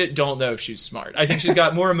legit don't know if she's smart. I think she's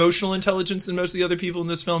got more emotional intelligence than most of the other people in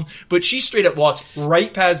this film, but she straight up walks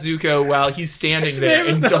right past Zuko while he's standing there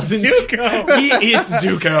and doesn't... Zuko. It's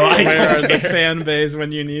Zuko. I Where are don't the care. fan base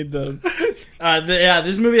when you need them?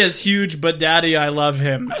 This movie has huge "but Daddy, I love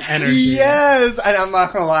him" energy. Yes, and I'm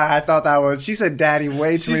not gonna lie, I thought that was. She said "daddy"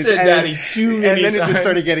 way too many She said and "daddy" too many and then it times. just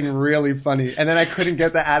started getting really funny, and then I couldn't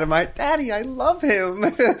get that out of my "daddy, I love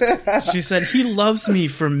him." She said, "He loves me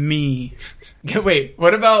for me." Wait,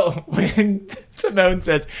 what about when Timon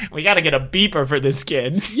says, we gotta get a beeper for this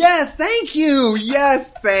kid? Yes, thank you.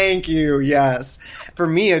 Yes, thank you. Yes. For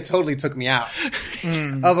me, it totally took me out.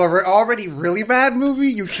 Of a already really bad movie,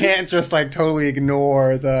 you can't just like totally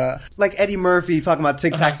ignore the... Like Eddie Murphy talking about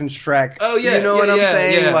Tic Tacs and Shrek. Oh, yeah, You know yeah, what I'm yeah,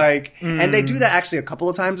 saying? yeah. Like, and they do that actually a couple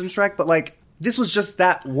of times in Shrek, but like, this was just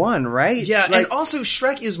that one, right? Yeah, like, and also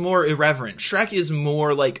Shrek is more irreverent. Shrek is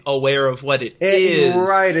more like aware of what it is.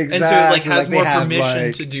 Right, And so it exactly. like has Like, they more have, permission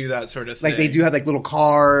like- to do that sort of thing. like they do have like little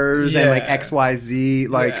cars and like Yeah. XYZ.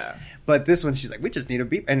 Like, Yeah. but this one, she's like, we just need a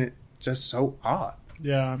beep. And it's just so odd.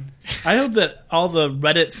 Yeah. I hope that all the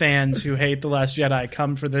Reddit fans who hate The Last Jedi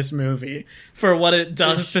come for this movie for what it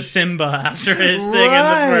does to Simba after his thing in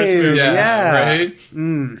the first movie. Yeah.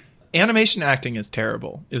 right? Animation acting is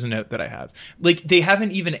terrible, is a note that I have. Like, they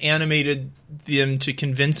haven't even animated them to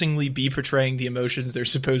convincingly be portraying the emotions they're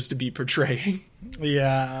supposed to be portraying.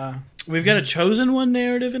 Yeah. We've got a Chosen One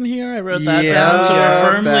narrative in here. I wrote that Yeah, down. So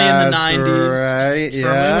we're firmly in the that's 90s. Right, From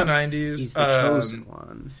yeah. the 90s. He's the chosen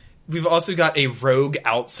one. We've also got a rogue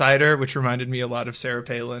outsider, which reminded me a lot of Sarah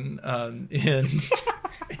Palin in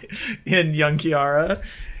in Young Kiara.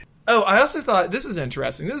 Oh, I also thought, this is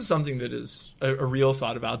interesting. This is something that is a real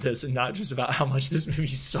thought about this and not just about how much this movie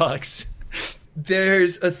sucks.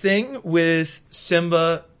 There's a thing with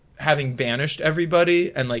Simba having banished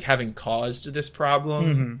everybody and like having caused this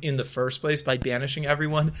problem in the first place by banishing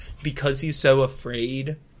everyone because he's so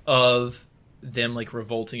afraid of them like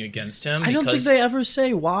revolting against him. I don't think they ever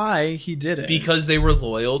say why he did it. Because they were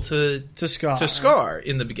loyal to Scar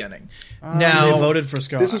in the beginning. Now they voted for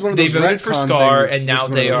Scar. This was one of They those voted for retcon Scar, things. and now This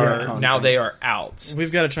was they one of are those retcon now they things. are out.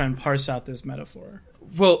 We've got to try and parse out this metaphor.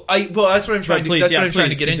 Well, that's what I'm trying to. please, That's yeah, what I'm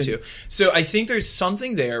trying to please, get continue. into. So I think there's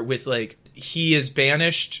something there with like he has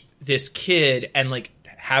banished this kid, and like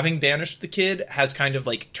having banished the kid has kind of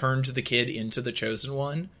like turned the kid into the chosen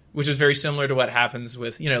one, which is very similar to what happens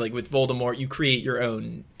with like with Voldemort. You create your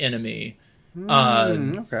own enemy.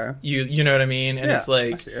 Okay. You know what I mean? And Yeah, it's I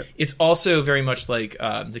like see it. it's also very much like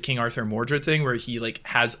the King Arthur Mordred thing, where he like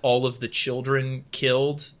has all of the children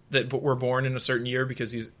killed that were born in a certain year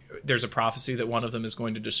because there's a prophecy that one of them is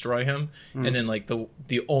going to destroy him, and then like the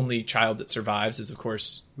only child that survives is of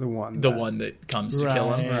course The one that comes to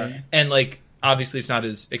kill him. Right. And like obviously it's not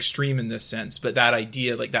as extreme in this sense, but that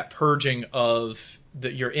idea, like that purging of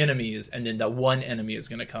your enemies, and then that one enemy is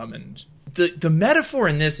going to come. And the metaphor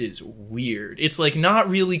in this is weird. It's like not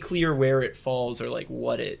really clear where it falls or like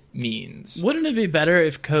what it means. Wouldn't it be better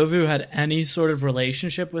if Kovu had any sort of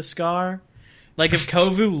relationship with Scar? Like if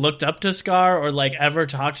Kovu looked up to Scar or like ever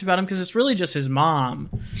talked about him, because it's really just his mom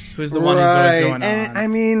who's the one who's always going and, on. I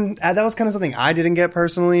mean, that was kind of something I didn't get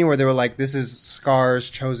personally, where they were like, "This is Scar's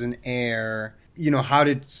chosen heir." You know, how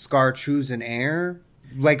did Scar choose an heir?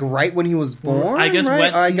 Like right when he was born? I guess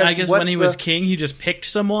right? when I guess when he was the- king, he just picked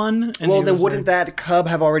someone. And Well, he then was wouldn't that cub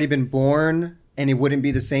have already been born, and he wouldn't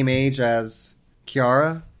be the same age as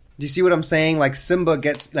Kiara? Do you see what I'm saying? Like Simba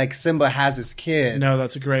has his kid. No,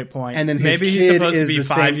 that's a great point. And then his maybe he's kid supposed to is be the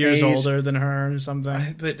 5 same years age. older than her or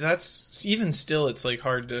something. But that's even still, it's like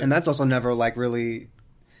hard to. And that's also never like really.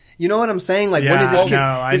 You know what I'm saying? Like when Yeah, did this kid? no,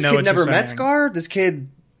 I This know kid what never you're met saying. Scar. This kid,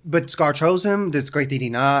 but Scar chose him. Did he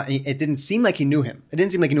not? It didn't seem like he knew him. It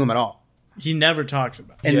didn't seem like he knew him at all. He never talks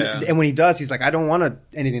about it. And Yeah. and when he does, he's like, I don't want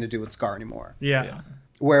anything to do with Scar anymore. Yeah.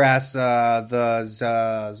 Whereas the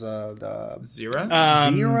Zira?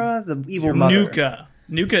 Zira, the evil mother,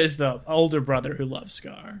 Nuka is the older brother who loves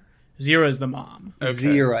Scar. Zira is the mom. Okay.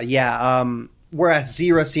 Zira, yeah. Whereas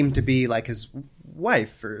Zira seemed to be like his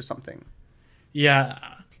wife or something. Yeah.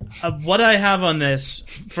 What I have on this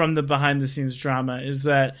from the behind-the-scenes drama is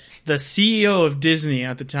that the CEO of Disney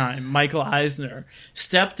at the time, Michael Eisner,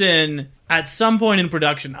 stepped in at some point in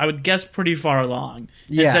production, I would guess pretty far along,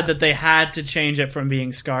 and said that they had to change it from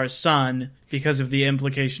being Scar's son because of the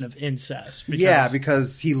implication of incest.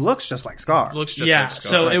 Because he looks just like Scar.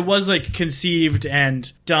 So it was like conceived and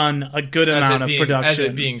done a good amount of production as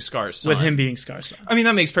it being Scar's son. With him being Scar's son. I mean,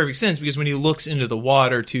 that makes perfect sense because when he looks into the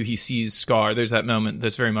water too, he sees Scar. There's that moment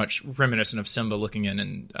that's very much reminiscent of Simba looking in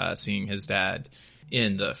and seeing his dad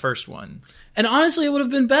in the first one. And honestly, it would have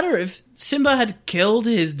been better if Simba had killed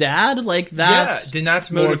his dad. Like, that's then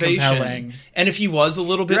that's motivation. More compelling. And if he was a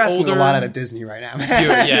little bit You're asking older, a lot out of Disney right now, man.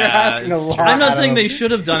 You're asking a lot. I'm not saying they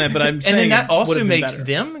should have done it, but I'm saying and then that also makes better.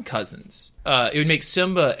 them cousins. It would make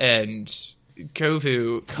Simba and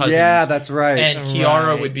Kovu cousins. Yeah, that's right. And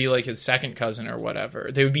Kiara would be like his second cousin or whatever.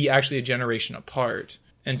 They would be actually a generation apart.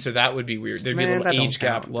 And so that would be weird. There'd be a little age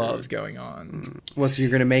gap love going on. Well, so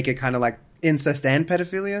you're going to make it kind of like incest and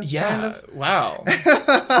pedophilia? Yeah. Kind of? Wow.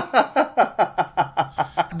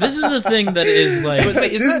 This is a thing that is like...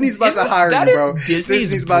 Disney's about to hire you, bro.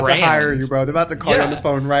 Disney's about to hire you, bro. They're about to call you on the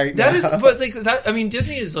phone right now.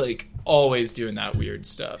 Disney is like always doing that weird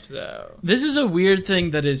stuff, though. This is a weird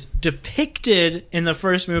thing that is depicted in the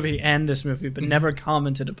first movie and this movie, but never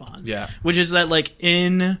commented upon. Yeah. Which is that, like,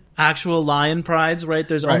 in actual lion prides, right,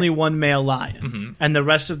 there's only one male lion, and the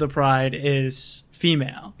rest of the pride is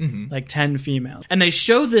female, like 10 female. And they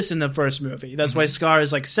show this in the first movie. That's why Scar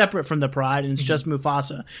is like separate from the pride and it's just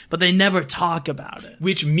Mufasa, but they never talk about it.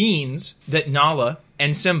 Which means that Nala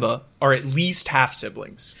and Simba are at least half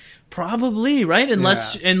siblings. Probably, right?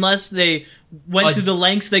 Unless they went to the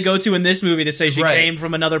lengths they go to in this movie to say she came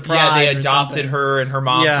from another pride. Yeah, they adopted her and her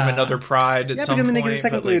mom from another pride at some point. Yeah, because they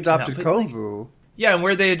technically adopted Kovu. Yeah, and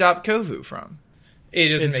where'd they adopt Kovu from? It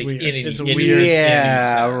doesn't make weird. any It's sense. weird.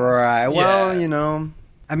 Yeah, right. Well, Yeah. you know,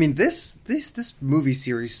 I mean, this movie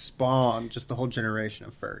series spawned just a whole generation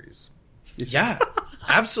of furries. Yeah,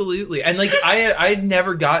 absolutely. And like I had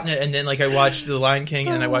never gotten it, and then like I watched The Lion King,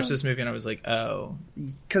 and I watched this movie, and I was like, oh,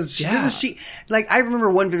 because like I remember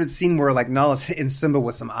one vivid scene where like Nala's hitting Simba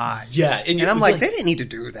with some eyes. Yeah, and I'm like, they didn't need to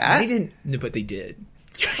do that. They didn't, but they did.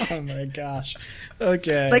 Oh my gosh.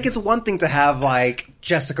 Okay. Like, it's one thing to have like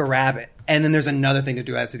Jessica Rabbit, and then there's another thing to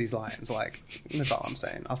do that to these lions. Like, that's all I'm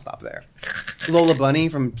saying. I'll stop there. Lola Bunny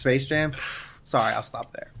from Space Jam. Sorry, I'll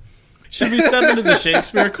stop there. Should we step into the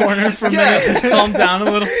Shakespeare corner for a minute and calm down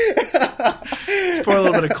a little? Let's pour a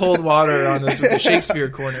little bit of cold water on this with the Shakespeare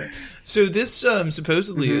corner. So this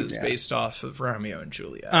supposedly is based off of Romeo and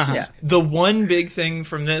Juliet. Yeah. The one big thing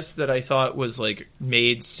from this that I thought was like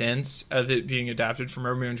made sense of it being adapted from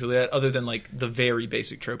Romeo and Juliet, other than like the very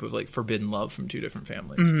basic trope of like forbidden love from two different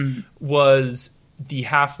families, was the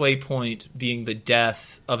halfway point being the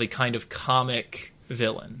death of a kind of comic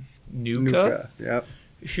villain, Nuka. Yep.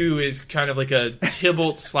 Who is kind of like a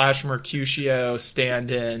Tybalt / Mercutio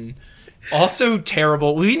stand-in. Also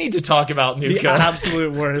terrible. We need to talk about Nuka. The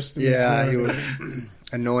absolute worst. Yeah, he was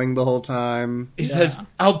annoying the whole time. He says,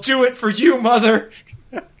 "I'll do it for you, mother."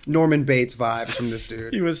 Norman Bates vibes from this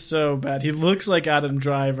dude. He was so bad. He looks like Adam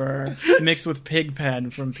Driver mixed with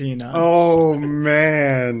Pigpen from Peanuts. Oh,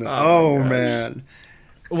 man. Oh man.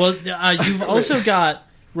 Well, you've also got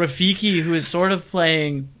Rafiki, who is sort of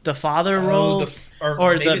playing the father role,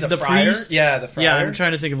 or the priest. Yeah, the friar. Yeah, I'm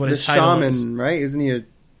trying to think of what his title is. The shaman, right? Isn't he a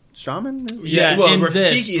shaman? Yeah, well, in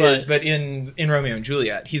Rafiki this, but in Romeo and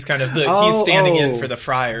Juliet, he's kind of he's standing in for the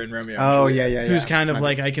friar in Romeo. Oh, and Juliet. yeah. Who's kind of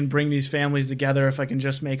like, I can bring these families together if I can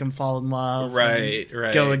just make them fall in love. Right.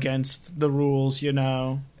 Go against the rules, you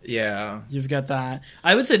know. Yeah. You've got that.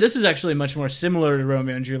 I would say this is actually much more similar to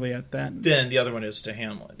Romeo and Juliet than the other one is to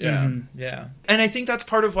Hamlet. Yeah. Yeah. And I think that's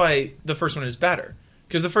part of why the first one is better.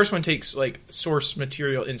 Because the first one takes like source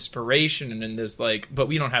material inspiration and then there's like, but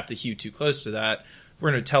we don't have to hew too close to that. We're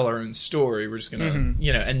going to tell our own story. We're just going to,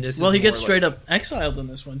 you know, and this well, is he gets more straight up exiled in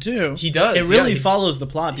this one, too. He does. It really follows the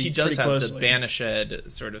plot. He does have closely. the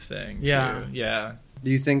Banished sort of thing, Yeah. too. Yeah. Do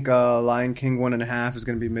you think Lion King 1.5 is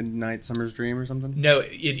going to be Midnight Summer's Dream or something? No, it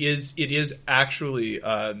is actually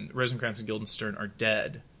Rosencrantz and Guildenstern Are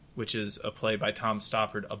Dead, which is a play by Tom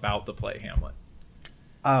Stoppard about the play Hamlet.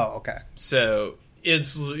 Oh, okay. So and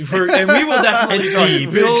we will definitely It's talk.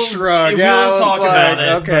 deep. Big shrug. Yeah, We'll talk about it.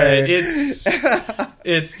 Okay. But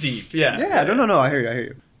it's deep. Yeah. Yeah. No. I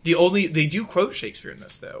hear you. They do quote Shakespeare in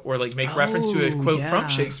this though, or like make reference to a quote from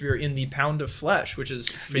Shakespeare in The Pound of Flesh, which is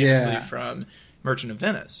famously from Merchant of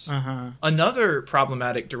Venice. Another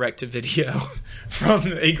problematic direct-to-video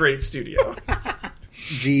from a great studio.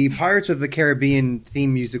 The Pirates of the Caribbean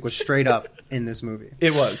theme music was straight up in this movie.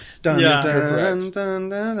 It was. Dun, Yeah. dun, dun,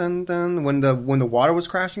 dun, dun, dun. When the water was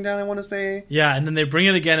crashing down, I want to say. Yeah, and then they bring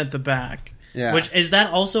it again at the back. Yeah. Which is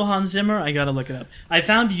that also Hans Zimmer? I gotta look it up. I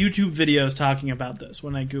found YouTube videos talking about this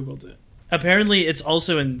when I googled it. Apparently, it's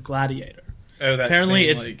also in Gladiator. Oh, that's apparently same,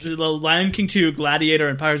 it's like, the Lion King 2, Gladiator,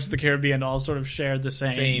 and Pirates of the Caribbean all sort of share the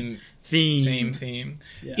same theme. Same theme.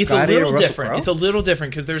 Yeah. It's Gladiator, a little Russell different. Crowe? It's a little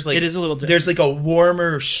different because there's like It is a little different. There's like a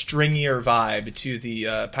warmer, stringier vibe to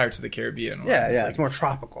the Pirates of the Caribbean one. Yeah, like, it's more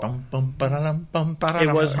tropical.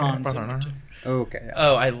 It was Hans Zimmer too. Okay. Yeah.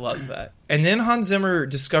 Oh, I love that. And then Hans Zimmer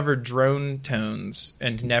discovered drone tones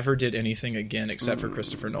and never did anything again except for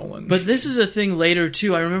Christopher Nolan. But this is a thing later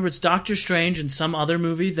too. I remember it's Doctor Strange and some other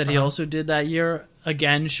movie that he also did that year.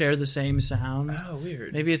 Again, share the same sound. Oh,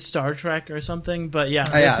 weird. Maybe it's Star Trek or something. But yeah,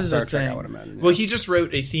 Oh, yeah, this is Star a Trek, thing. I would imagine. Yeah. Well, he just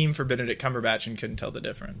wrote a theme for Benedict Cumberbatch and couldn't tell the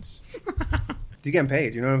difference. He's getting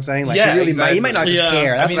paid. You know what I'm saying? Like, Yeah, he really exactly. he might not just Yeah.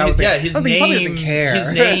 care. That's I mean, what I was yeah, thinking. his I don't think he probably name, doesn't care.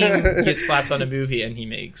 his name gets slapped on a movie and he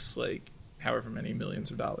makes like however many millions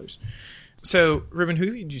of dollars. So, Ruben,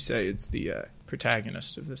 who did you say is the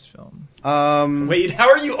protagonist of this film? Wait, how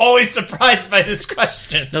are you always surprised by this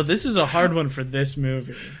question? No, this is a hard one for this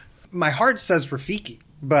movie. My heart says Rafiki,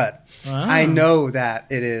 but Wow. I know that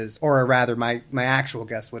it is, or rather, my actual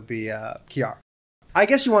guess would be Kiara. I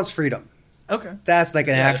guess she wants freedom. Okay. That's like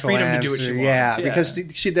an Yeah, the actual freedom to answer. do what she wants, yeah, yeah. because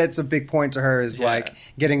she that's a big point to her is Yeah. like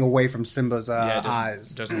getting away from Simba's Yeah, eyes,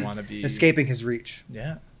 doesn't want to be escaping his reach.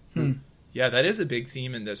 Yeah. Yeah, that is a big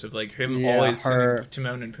theme in this of like him Yeah, always her- sending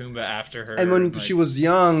Timon and Pumbaa after her. And when like, she was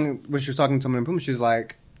young, when she was talking to Timon and Pumbaa, she was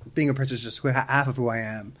like, "Being a princess is just half of who I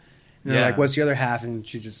am." And they're Yeah. like, "What's the other half?" And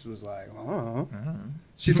she just was like, "Oh."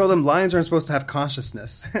 She told them lions aren't supposed to have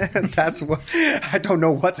consciousness. That's what I don't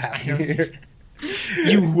know what's happening here.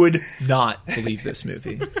 you would not believe this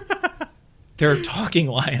movie. There are talking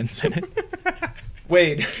lions in it.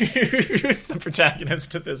 Wait, who's the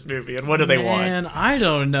protagonist of this movie, and what do they want? Man, I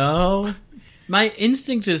don't know. My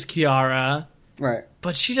instinct is Kiara, Right.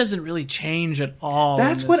 but she doesn't really change at all.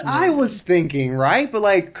 That's in what this I movie. was thinking, right? But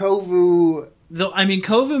like Kovu, Though I mean,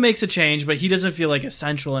 Kovu makes a change, but he doesn't feel like a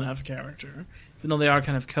central enough character, even though they are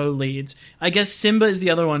kind of co-leads. I guess Simba is the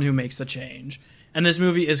other one who makes the change, and this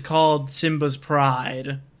movie is called Simba's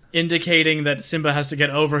Pride, indicating that Simba has to get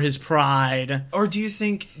over his pride. Or do you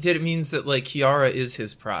think that it means that like Kiara is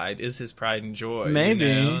his pride and joy? Maybe.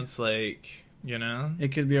 You know? It's like, you know, It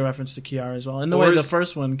could be a reference to Kiara as well, and the Or way the is-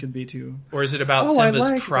 first one could be too. or is it about Oh, I Simba's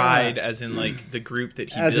like pride, that. as in like the group that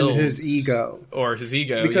he as in builds, his ego. or his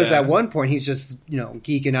ego? Because yeah. at one point he's just,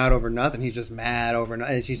 geeking out over nothing. He's just mad over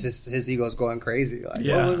nothing. And she's just, his ego's going crazy. Like,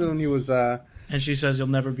 Yeah. what was it when he was, And she says, "You'll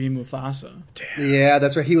never be Mufasa." yeah,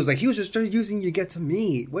 that's right. He was just using you to get to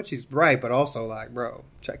me, which is right, but also like, bro,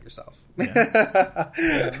 check yourself.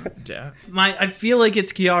 Yeah. I feel like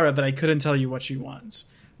it's Kiara, but I couldn't tell you what she wants.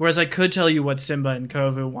 Whereas I could tell you what Simba and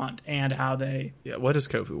Kovu want and how they. Yeah, what does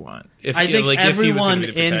Kovu want? If I think if he was everyone gonna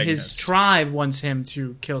be the in his protagonist. tribe wants him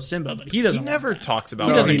to kill Simba, but he He doesn't. never want that. talks about.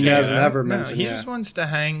 He doesn't wanting care. to do Never that. mentioned, He yeah. just wants to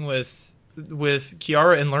hang with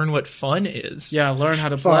Kiara and learn what fun is. Yeah, learn how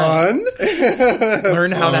to play. Fun.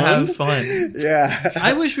 Learn how to have fun. Yeah.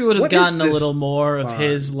 I wish we would have What is gotten a this little more of fun?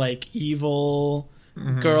 his like evil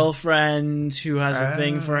girlfriend who has a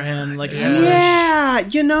thing for him. Like, Yeah,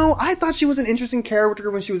 I thought she was an interesting character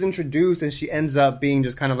when she was introduced, and she ends up being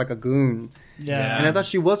just kind of like a goon. yeah. And I thought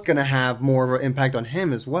she was going to have more of an impact on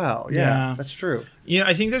him as well. Yeah, Yeah. that's true.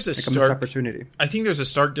 I think there's a Like a missed stark. opportunity. I think there's a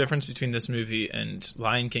stark difference between this movie and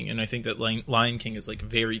Lion King, and I think that Lion King is like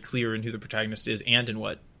very clear in who the protagonist is and in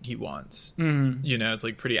what he wants. Mm-hmm. It's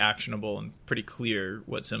like pretty actionable and pretty clear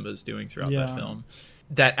what Simba's doing throughout Yeah. that film.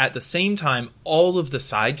 That at the same time, all of the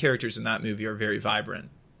side characters in that movie are very vibrant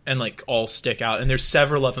and like all stick out. And there's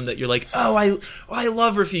several of them that you're like, oh, I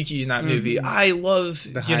love Rafiki in that movie. I love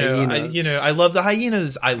The hyenas. I love the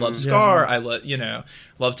hyenas. I love Scar. I love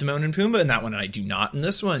Timon and Pumbaa in that one, and I do not in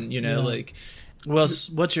this one. Like. Well,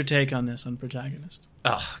 what's your take on this on protagonist?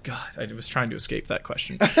 Oh God, I was trying to escape that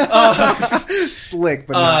question. Slick,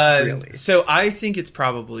 but not really. So I think it's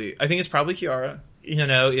probably Kiara.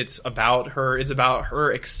 It's about her. It's about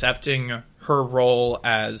her accepting her role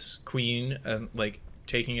as queen and like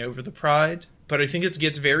taking over the pride. But I think it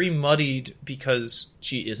gets very muddied because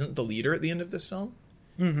she isn't the leader at the end of this film.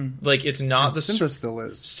 Mm-hmm. Like it's not the Simba still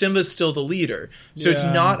is. Simba's still the leader. So it's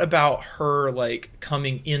Yeah. not about her like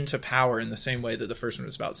coming into power in the same way that the first one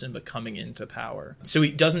was about Simba coming into power. So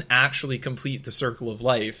he doesn't actually complete the circle of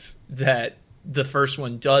life that the first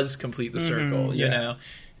one does complete the circle, you know?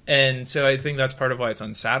 And so I think that's part of why it's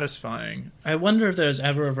unsatisfying. I wonder if there's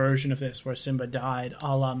ever a version of this where Simba died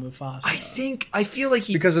a la Mufasa. I feel like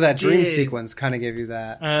he because of that dream did. sequence kind of gave you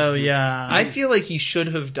that. Oh, yeah. I feel like he should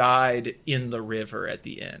have died in the river at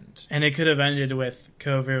the end. And it could have ended with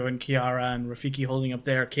Kovu and Kiara and Rafiki holding up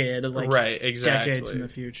their kid right, exactly. decades in the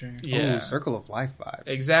future. Yeah. Ooh, Circle of Life vibes.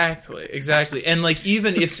 Exactly. And like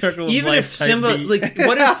even if Simba beat. like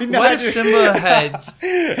what if Simba had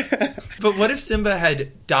but what if Simba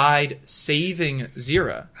had died saving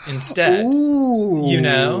Zira instead? Ooh. You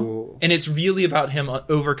know? And it's really about him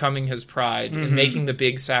overcoming his pride and making the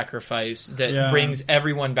big sacrifice that brings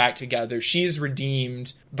everyone back together. She's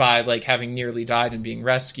redeemed by like having nearly died and being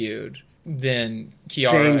rescued. Then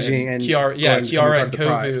Kiara and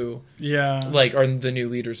Kovu like are the new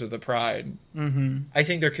leaders of the Pride. I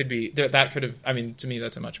think there could be that could have, I mean, to me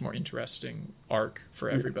that's a much more interesting arc for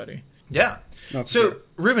everybody. Yeah. No, so sure.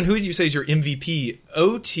 Ruben, who would you say is your MVP?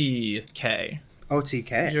 OTK.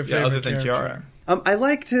 Your favorite other than character. Kiara. I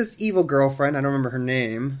liked his evil girlfriend. I don't remember her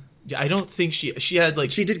name. Yeah, I don't think she had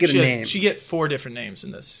like she did get a name. She get 4 different names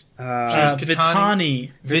in this.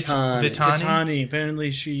 Vitani. Vitani.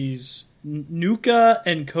 Apparently she's Nuka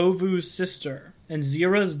and Kovu's sister and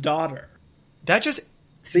Zira's daughter. That just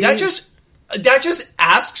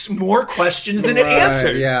asks more questions than it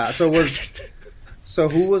answers. Yeah. So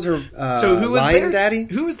who was her who was lion daddy?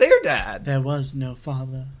 Who was their dad? There was no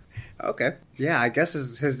father. Okay. Yeah, I guess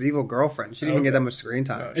his evil girlfriend. She didn't even get that much screen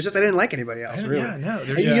time. It's just I didn't like anybody else, really. Yeah, no.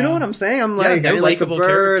 You know what I'm saying? I'm like, I didn't like the bird.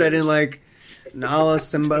 Characters. I didn't like Nala,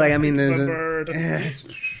 Simba. Like, I mean, the bird.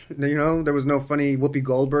 You know, there was no funny Whoopi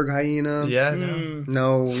Goldberg hyena. Yeah,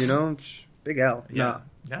 no. No, big L. Yeah.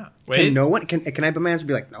 No. Wait. Can no one? Can I have my answer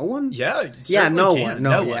be like no one? Yeah. No one.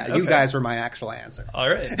 No. Yeah. Okay. You guys were my actual answer. All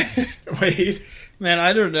right. Wait. Man,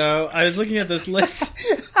 I don't know. I was looking at this list,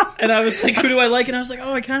 and I was like, who do I like? And I was like,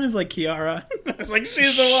 oh, I kind of like Kiara. I was like,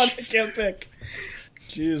 she's the one I can't pick.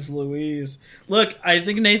 Jeez Louise. Look, I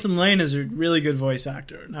think Nathan Lane is a really good voice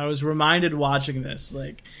actor. And I was reminded watching this,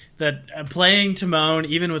 like, that playing Timon,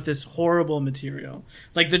 even with this horrible material,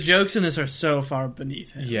 like, the jokes in this are so far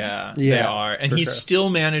beneath him. Yeah, they are. And he still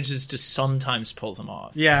manages to sometimes pull them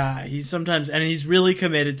off. Yeah, and he's really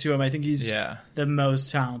committed to him. I think he's the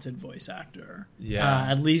most talented voice actor.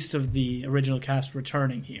 Yeah. At least of the original cast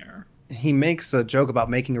returning here. He makes a joke about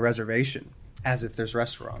making a reservation as if there's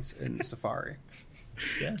restaurants in Safari.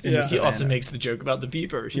 Yes. Yeah. He also makes the joke about the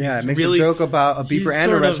beeper. It makes a joke about a beeper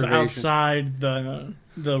and a reservation. He's sort of outside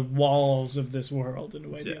the walls of this world in a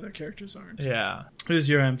way the other characters aren't. Yeah. Who's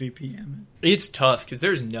your MVP, Emmett? It's tough because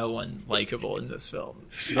there's no one likable in this film.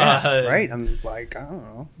 Right? I'm like, I don't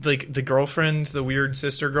know. Like the girlfriend, the weird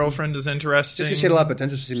sister girlfriend is interesting. Just because she had a lot of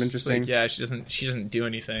potential, she seemed interesting. Like, she doesn't do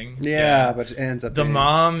anything. Yeah, but it ends up. The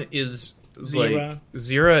mom is.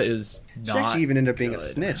 Zira is not. She actually even ended up being good. A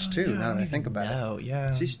snitch too. Now that I think about it, Oh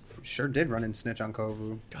yeah, she sure did run and snitch on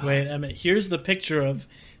Kovu. God. Wait, Emmett. Here's the picture of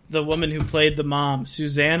the woman who played the mom,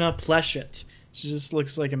 Susanna Pleshette. She just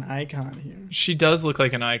looks like an icon here. She does look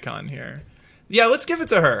like an icon here. Yeah, let's give it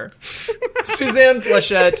to her, Suzanne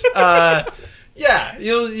Pleshette. Yeah,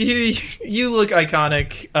 you look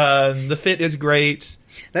iconic. The fit is great.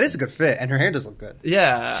 That is a good fit, and her hair does look good.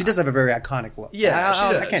 Yeah. She does have a very iconic look.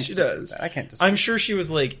 Yeah, she does. I can't disagree. I'm sure she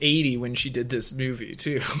was like 80 when she did this movie,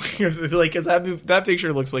 too. Like, cause that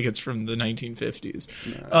picture looks like it's from the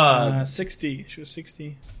 1950s. 60. She was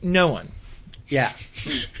 60. No one. Yeah.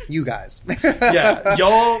 You guys. Yeah.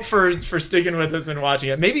 Y'all for sticking with us and watching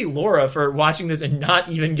it. Maybe Laura for watching this and not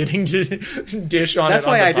even getting to dish on that's it.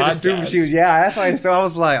 That's why I did assume she was. Yeah, that's why. So I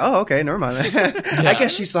was like, oh, okay, never mind. I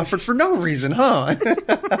guess she suffered for no reason, huh?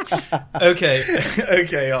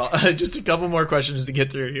 Okay, y'all. Just a couple more questions to get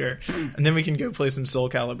through here, and then we can go play some Soul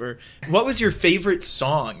Calibur. What was your favorite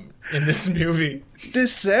song in this movie?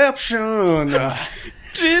 Deception.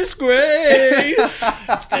 Disgrace.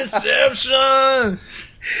 Deception.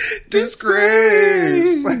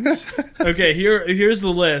 Disgrace. Okay, here's the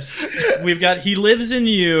list. We've got He Lives in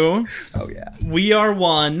You. Oh yeah. We Are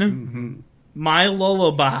One. Mm-hmm. My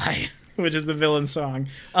Lullaby, which is the villain song.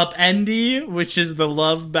 Upended, which is the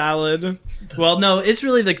love ballad. Well, no, it's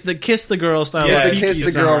really the Kiss the Girl style. Yeah, the Kiss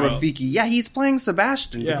the Girl Rafiki. Yeah, he's playing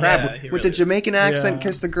Sebastian, the crab, with really the Jamaican accent,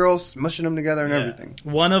 Kiss the Girl, smushing them together and everything.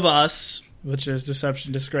 One of Us, which is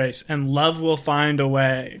Deception, Disgrace, and Love Will Find a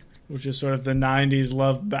Way, which is sort of the 90s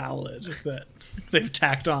love ballad that they've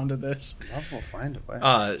tacked onto this. Love will find a way.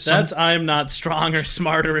 That's I am not strong or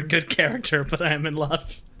smart or a good character, but I am in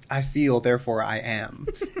love. I feel, therefore I am.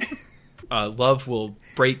 Love will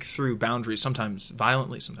break through boundaries, sometimes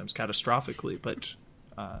violently, sometimes catastrophically, but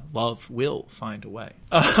Love will find a way.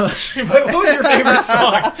 What was your favorite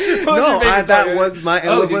song? That was my.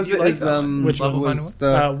 Which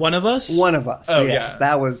one? One of Us. One of Us. Oh, yes, yeah.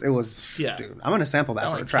 that was. It was. Yeah. Dude, I'm gonna sample that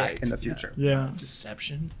for a track in the future. Yeah.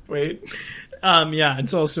 Deception. Wait. Yeah,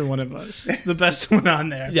 it's also One of Us. It's the best one on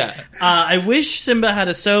there. Yeah. I wish Simba had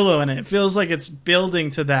a solo in it. It feels like it's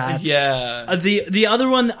building to that. Yeah. The other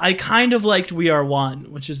one, I kind of liked We Are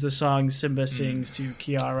One, which is the song Simba sings to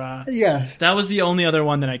Kiara. Yes. That was the only other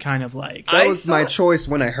one that I kind of liked. That was my choice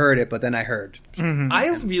when I heard it, but then I heard.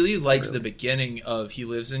 I really liked the beginning of He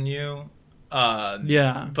Lives in You.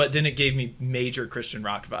 Yeah. But then it gave me major Christian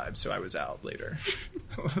rock vibes, so I was out later.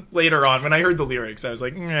 Later on, when I heard the lyrics, I was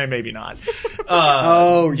like, maybe not. You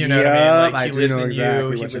know what I mean? Like, he lives in you,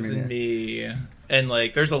 he lives in me. And,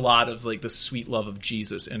 like, there's a lot of, like, the sweet love of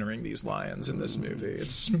Jesus entering these lines in this movie.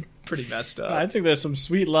 It's pretty messed up. I think there's some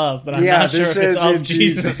sweet love, but I'm not sure if it's of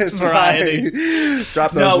Jesus variety. Right.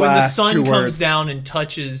 Drop those no, when the last sun two comes words. down and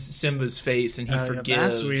touches Simba's face and he forgives. Yeah,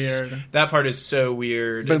 that's weird. That part is so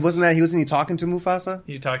weird. But wasn't he talking to Mufasa?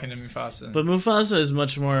 You talking to Mufasa? But Mufasa is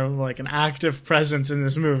much more of like an active presence in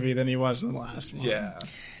this movie than he was in the last one. Yeah.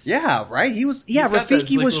 Yeah, right? He was. Yeah, got Rafiki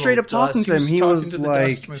those, like, was straight up little talking dust. to him. He was talking to the like.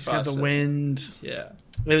 dust, He's got the Mufasa. wind.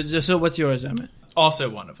 Yeah. So what's yours, Emmett? Also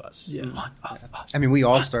One of Us. Yeah. One of Us. I mean, we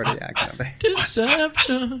all started acting that way.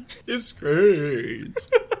 Deception. It's great.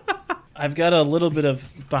 I've got a little bit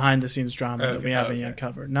of behind the scenes drama that we haven't yet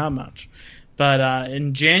covered. Not much. But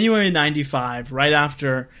in January 95, right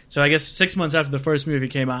after, so I guess 6 months after the first movie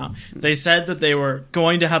came out, they said that they were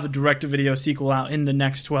going to have a direct-to-video sequel out in the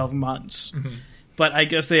next 12 months. Mm-hmm. But I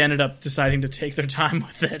guess they ended up deciding to take their time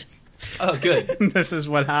with it. Oh, good. This is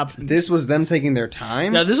what happened. This was them taking their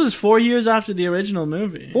time? Now, this was 4 years after the original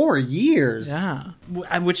movie. 4 years? Yeah.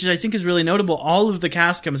 Which I think is really notable. All of the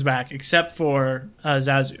cast comes back except for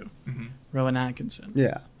Zazu. Mm-hmm. Rowan Atkinson.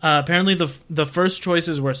 Yeah. Apparently, the first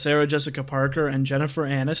choices were Sarah Jessica Parker and Jennifer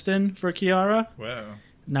Aniston for Kiara. Wow.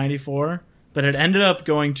 94. But it ended up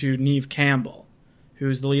going to Neve Campbell,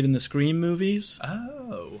 who's the lead in the Scream movies.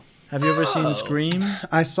 Oh. Have you ever seen Scream?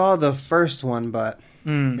 I saw the first one, but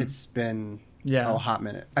it's been a hot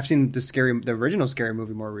minute. I've seen the original Scary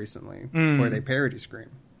Movie more recently, where they parody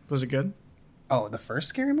Scream. Was it good? Oh, the first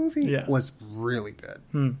Scary Movie was really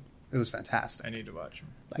good. It was fantastic. I need to watch them.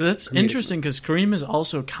 That's interesting because Scream is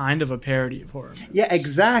also kind of a parody of horror movies. Yeah,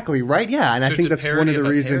 exactly. Right? Yeah, and I think that's one of the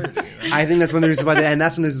reasons. I think that's one of the reasons why, and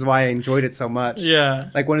that's one of the reasons why I enjoyed it so much. Yeah.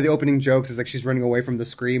 Like one of the opening jokes is like she's running away from the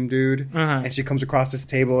Scream dude, and she comes across this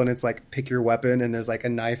table and it's like pick your weapon, and there's like a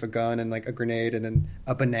knife, a gun, and like a grenade, and then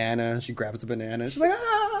a banana. She grabs the banana, and she's like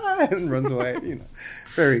ah, and runs away. You know,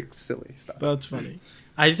 very silly stuff. That's funny.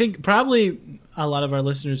 I think probably a lot of our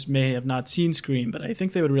listeners may have not seen Scream, but I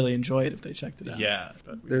think they would really enjoy it if they checked it out. Yeah.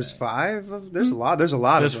 There's 5 of... There's a lot. There's a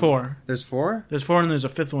lot There's of them. 4. There's 4? There's 4 and there's a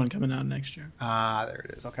 5th one coming out next year. Ah, there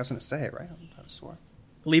it is. Okay, I was going to say it, right? I swore.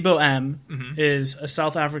 Lebo M is a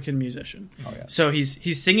South African musician. Oh, yeah. So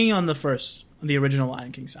he's singing on the original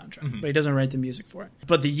Lion King soundtrack, but he doesn't write the music for it.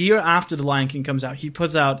 But the year after the Lion King comes out, he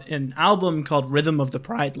puts out an album called Rhythm of the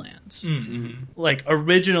Pride Lands. Like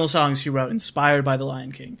original songs he wrote inspired by the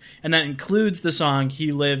Lion King. And that includes the song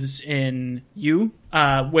He Lives in You,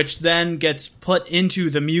 which then gets put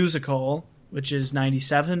into the musical, which is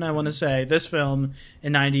 97, I want to say, this film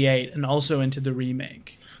in 98, and also into the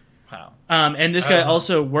remake. Wow. And this guy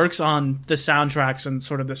also works on the soundtracks and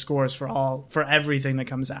sort of the scores for everything that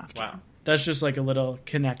comes after. Wow. That's just like a little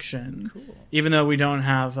connection. Cool. Even though we don't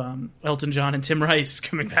have Elton John and Tim Rice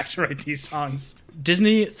coming back to write these songs.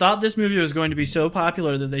 Disney thought this movie was going to be so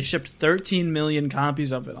popular that they shipped 13 million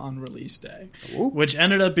copies of it on release day, which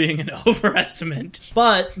ended up being an overestimate.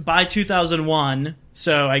 But by 2001,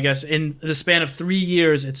 so I guess in the span of 3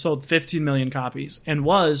 years, it sold 15 million copies and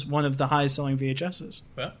was one of the highest selling VHSs.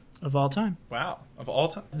 Yeah. Of all time. Wow. Of all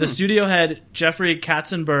time? The studio head, Jeffrey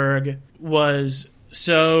Katzenberg, was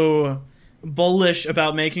so bullish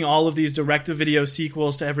about making all of these direct-to-video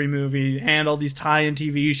sequels to every movie and all these tie-in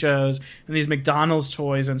TV shows and these McDonald's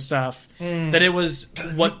toys and stuff that it was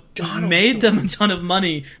what made them a ton of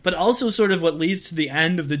money, but also sort of what leads to the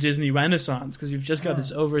end of the Disney Renaissance because you've just got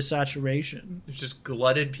this oversaturation. It's just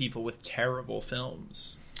glutted people with terrible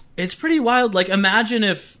films. It's pretty wild. Like, imagine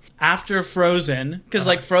if after Frozen, because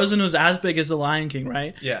like Frozen was as big as The Lion King,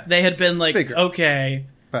 right? Yeah. They had been like, Bigger. Okay,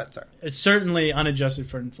 But, sorry. it's certainly unadjusted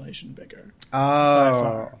for inflation bigger.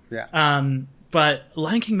 Oh, yeah. But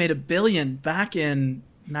Lion King made $1 billion back in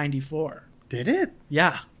 94. Did it?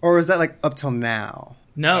 Yeah. Or is that like up till now?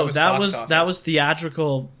 No, That was box office. that was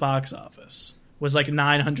theatrical box office. Was like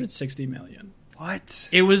 $960 million. What?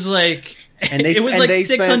 It was like And they- it was and like they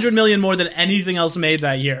 600 million more than anything else made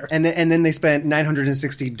that year. And then they spent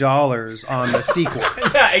 $960 on the sequel.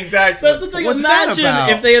 Yeah, exactly. That's the thing. What's that Imagine about?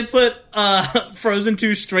 if they had put Frozen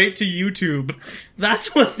 2 straight to YouTube.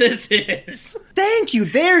 That's what this is. Thank you.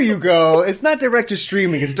 There you go. It's not direct to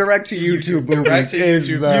streaming. It's direct to YouTube movies. Direct to is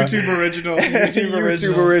YouTube. the- YouTube original.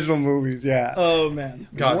 YouTube original movies. Yeah. Oh man.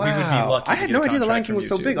 God, we would be lucky. I to had get no a idea the Lion contract King from was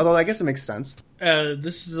so YouTube. big. Although I guess it makes sense.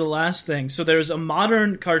 This is the last thing. So there's a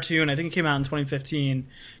modern cartoon, I think it came out in 2015,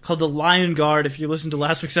 called The Lion Guard. If you listened to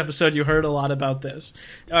last week's episode, you heard a lot about this.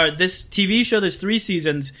 This TV show, there's 3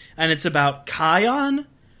 seasons, and it's about Kion,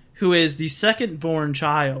 who is the second-born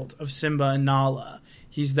child of Simba and Nala.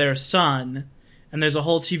 He's their son, and there's a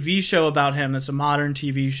whole TV show about him that's a modern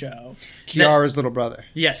TV show. Kiara's little brother.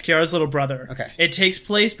 Yes, Kiara's little brother. Okay. It takes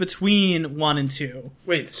place between 1 and 2.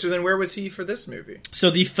 Wait, so then where was he for this movie?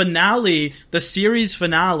 So the finale, the series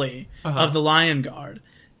finale of The Lion Guard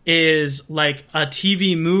is like a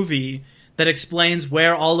TV movie that explains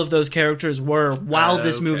where all of those characters were while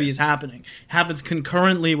this okay. movie is happening. It happens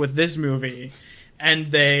concurrently with this movie,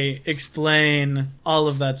 and they explain all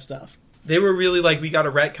of that stuff. They were really like, we got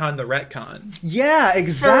to retcon the retcon. Yeah,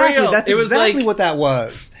 exactly. real. That's It was exactly like- what that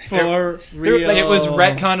was. For real. like, It was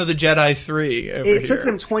retcon of the Jedi 3 over It took here.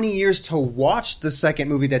 them 20 years to watch the second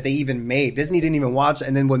movie that they even made. Disney didn't even watch it,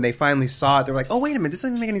 and then when they finally saw it, they were like, oh, wait a minute, this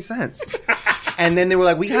doesn't even make any sense. And then they were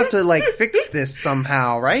like, we have to, like, fix this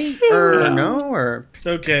somehow, right? Or no? Or...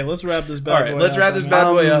 Okay, let's wrap this bad All right, boy let's up. wrap this bad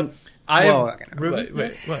boy up. Ruben?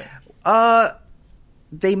 Wait.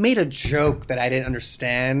 They made a joke that I didn't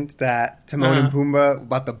understand, that Timon and Pumbaa,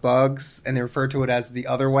 about the bugs, and they referred to it as the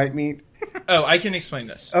other white meat. Oh, I can explain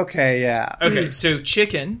this. Okay, yeah. Okay, so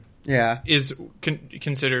chicken Yeah. is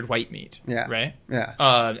considered white meat, Yeah. right? Yeah.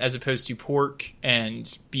 As opposed to pork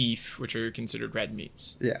and beef, which are considered red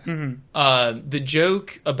meats. Yeah. The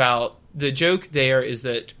joke there is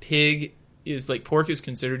that pork is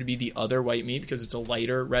considered to be the other white meat because it's a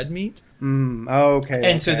lighter red meat. Okay.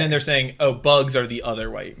 And so then they're saying, oh, bugs are the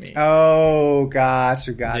other white meat. Oh, got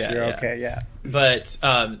you. Yeah. Okay, yeah. But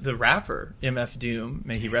the rapper, MF Doom,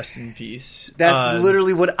 may he rest in peace. That's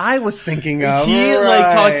literally what I was thinking of. He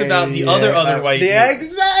talks about the other white Yeah, meat.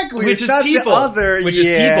 exactly. Which It's is not people. The other, Which is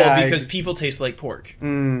people because people taste like pork.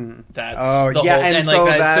 That's Oh, the yeah, whole, and like so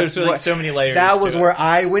that, that's so, like, so many layers. That was to it. where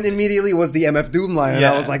I went immediately, was the MF Doom line, and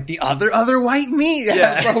Yeah. I was like, the other white meat?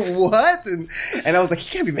 Yeah. Bro, what? And I was like,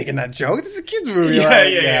 he can't be making that joke. This is a kid's movie. Yeah,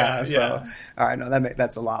 Like, yeah. So, all right, no,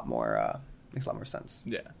 that's a lot more. Makes a lot more sense.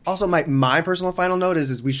 Yeah. Also, my personal final note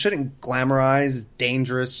is we shouldn't glamorize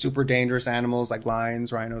dangerous, super dangerous animals like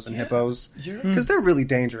lions, rhinos, and hippos, because they're really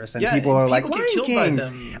dangerous, and Yeah, people are and like, people get Lion killed by King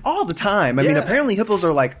them. all the time. I mean, Yeah. apparently hippos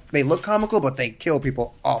are like, they look comical, but they kill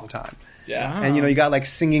people all the time. Yeah. And you got like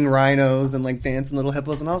singing rhinos and like dancing little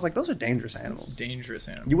hippos, and I was like, those are dangerous animals. Dangerous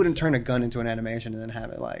animals. You wouldn't turn a gun into an animation and then have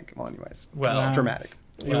it like, well, anyways, Well, dramatic.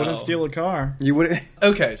 You wouldn't steal a car. You wouldn't,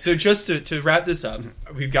 okay, so just to wrap this up,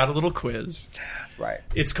 we've got a little quiz. right?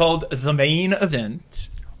 It's called The Main Event.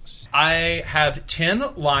 I have 10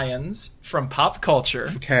 lions from pop culture,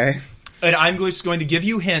 Okay. and I'm just going to give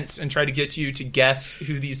you hints and try to get you to guess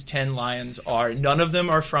who these 10 lions are. None of them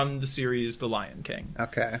are from the series The Lion King.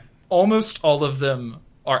 Okay. Almost all of them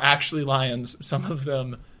are actually lions. Some of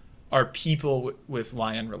them are people with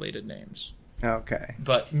lion-related names. Okay.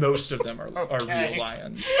 But most of them are real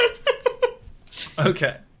lions.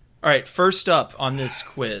 Okay. All right, first up on this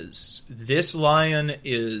quiz. This lion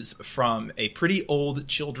is from a pretty old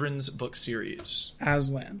children's book series.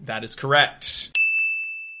 Aslan. That is correct.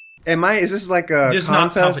 Is this like a This is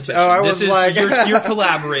not contest? competition. Oh, I This was is- like, you're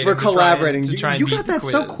collaborating. We're collaborating. To try and You beat got the that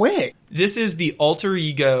so quiz. quick. This is the alter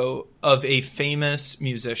ego of a famous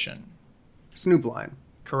musician. Snoop Lion.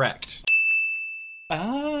 Correct.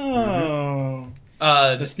 Oh.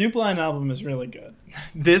 The Snoop Lion album is really good.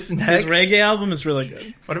 This next His reggae album is really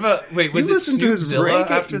good. What about was You it listened to his Snoopzilla reggae?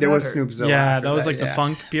 after There that? was or- Snoopzilla. Yeah, after that was like the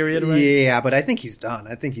funk period, right? Yeah, but I think he's done.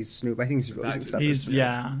 I think he's Snoop. I think he's releasing stuff. He's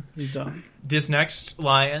done. This next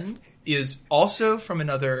lion is also from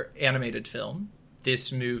another animated film.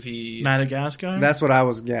 This movie. Madagascar. That's what I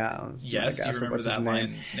was. Yeah. Yes, do you remember What's his that name?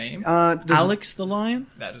 lion's name? Alex the Lion.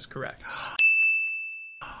 That is correct.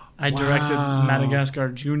 I directed Madagascar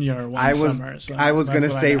Junior one summer. So I was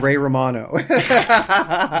gonna say Ray Romano.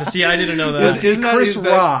 See, I didn't know that. Isn't that- Chris is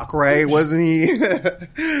that- Rock, right? Wasn't he?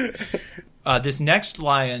 This next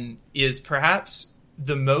lion is perhaps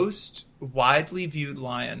the most widely viewed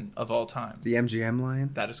lion of all time. The MGM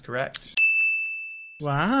lion. That is correct.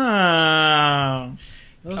 Wow,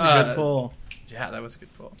 that was a good pull. Yeah, that was a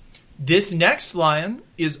good pull. This next lion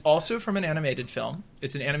is also from an animated film.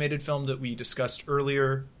 It's an animated film that we discussed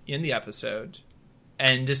earlier in the episode.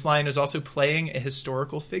 And this lion is also playing a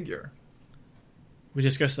historical figure. We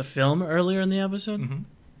discussed the film earlier in the episode? Mm-hmm.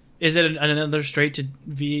 Is it another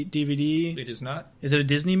straight-to-DVD? It is not. Is it a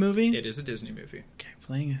Disney movie? It is a Disney movie. Okay,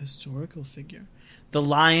 playing a historical figure. The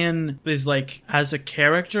lion is like, as a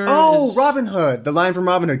character? Robin Hood. The lion from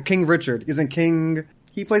Robin Hood. King Richard. Isn't King...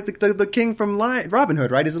 He plays the king from Robin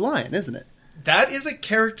Hood, right? Is a lion, isn't it? That is a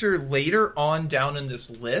character later on down in this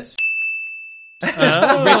list.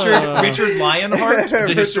 Richard Lionheart,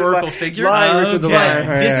 the historical figure. Richard the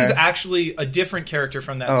Lionheart. This is actually a different character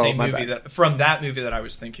from that same movie that movie that I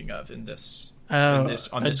was thinking of in this. On this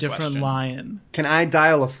a different question. lion. Can I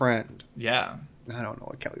dial a friend? Yeah. I don't know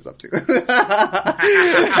what Kelly's up to.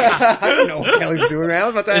 I don't know what Kelly's doing. I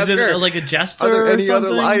was about to ask her. Is it like a jester Are there any or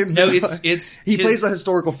something? other lions? No, it's he plays a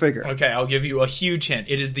historical figure. Okay, I'll give you a huge hint.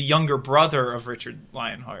 It is the younger brother of Richard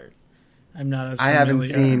Lionheart. I'm not as I familiar. haven't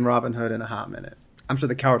seen Robin Hood in a hot minute. I'm sure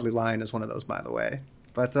the Cowardly Lion is one of those, by the way.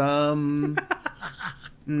 But putting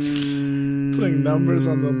numbers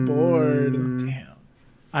on the board. Damn.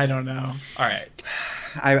 I don't know. All right.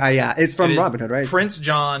 Yeah, it's from Robin Hood, right? Prince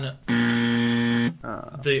John,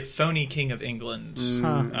 the phony king of England,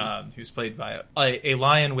 who's played by a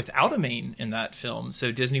lion without a mane in that film.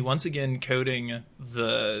 So Disney once again coding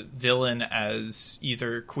the villain as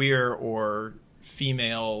either queer or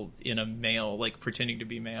female in a male, like pretending to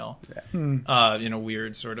be male, in a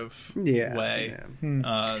weird sort of way.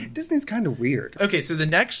 Yeah. Disney's kind of weird. Okay, so the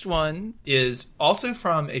next one is also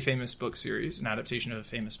from a famous book series, an adaptation of a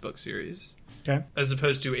famous book series. Okay. As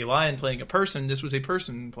opposed to a lion playing a person, this was a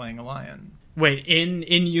person playing a lion. Wait, in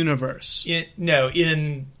universe? In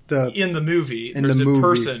the movie, in there's the a movie.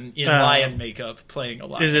 person in lion makeup playing a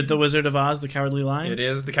lion. Is it the Wizard of Oz, the Cowardly Lion? It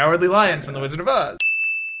is the Cowardly Lion from the Wizard of Oz.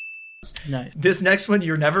 Nice. This next one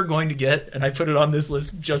you're never going to get, and I put it on this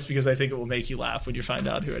list just because I think it will make you laugh when you find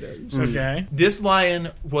out who it is. Okay. This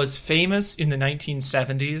lion was famous in the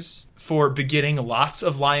 1970s for begetting lots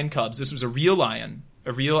of lion cubs. This was a real lion.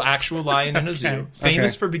 A real actual lion in a zoo.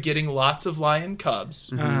 Famous for begetting lots of lion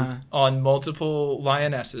cubs on multiple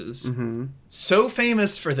lionesses. Mm-hmm. So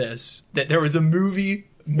famous for this that there was a movie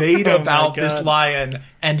made about this lion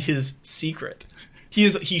and his secret.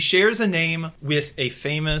 He shares a name with a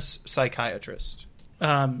famous psychiatrist.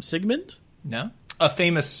 Sigmund? No. A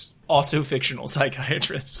famous, also fictional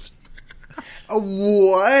psychiatrist.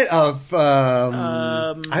 What?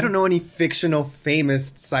 I don't know any fictional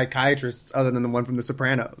famous psychiatrists other than the one from The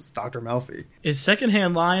Sopranos, Dr. Melfi. Is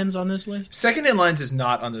Secondhand Lions on this list? Secondhand Lions is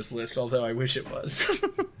not on this list, although I wish it was.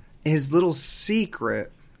 His little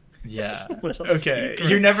secret. Yeah. Little Okay. secret.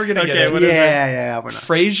 You're never going to get it. what is it? Yeah. We're not.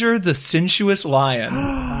 Frasier the Sensuous Lion.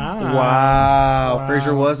 Wow.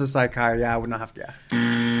 Frasier was a psychiatrist. Yeah, I would not have.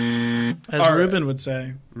 Yeah. As Ruben would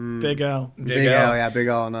say, Big L. Big L. Yeah, Big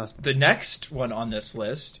L on us. The next one on this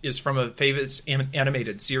list is from a famous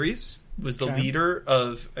animated series. Was the leader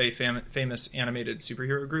of a famous animated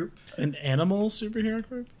superhero group. An animal superhero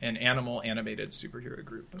group? An animal animated superhero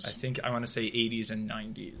group. I want to say 80s and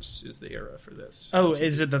 90s is the era for this. Oh,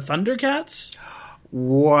 is it the Thundercats?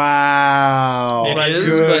 Wow. It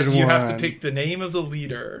is, Good but you have to one. pick the name of the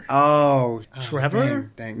leader. Oh.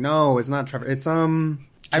 Trevor? Dang. No, it's not Trevor. It's, I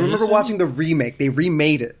remember Jason? watching the remake. They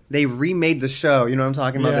remade it. They remade the show. You know what I'm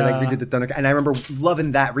talking about? Yeah. They redid the Thundercats. And I remember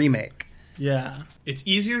loving that remake. Yeah. It's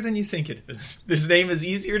easier than you think it is. This name is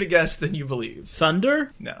easier to guess than you believe.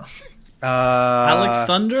 Thunder? No. Alex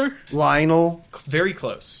Thunder? Lionel. Very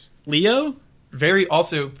close. Leo? Very,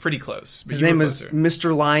 also pretty close. But His you were name is closer.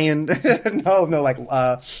 Mr. Lion.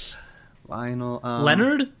 Lionel.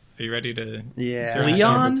 Leonard? Are you ready to... Yeah.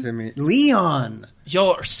 Leon? give it to me. Leon.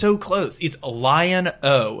 Y'all are so close. It's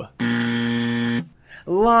Lion-O.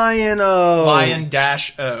 Lion-O.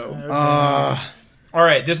 Lion-O. All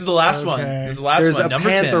right, this is the last one. This is the last There's one. a Number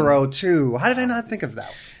 10. Panthero, too. How did I not think of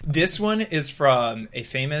that? This one is from a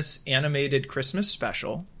famous animated Christmas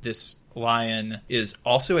special. This lion is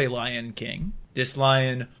also a Lion King. This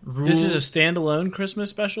lion rules... This is a standalone Christmas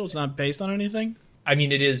special? It's not based on anything? I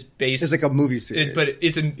mean, it is based... It's like a movie series. but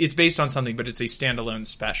it's based on something, but it's a standalone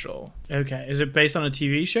special. Okay. Is it based on a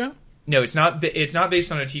TV show? No, it's not. It's not based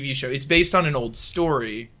on a TV show. It's based on an old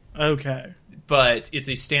story, Okay. but it's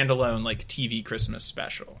a standalone like TV Christmas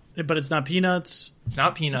special. But it's not Peanuts. It's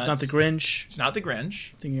not Peanuts. It's not The Grinch. It's not The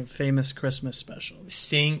Grinch. Thinking of famous Christmas specials.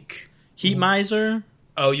 Think Heat Miser?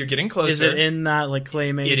 Oh, you're getting closer. Is it in that like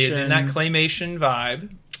claymation? It is in that claymation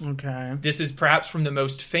vibe. Okay. This is perhaps from the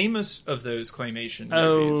most famous of those claymation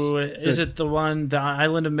movies. Oh, is it the one, The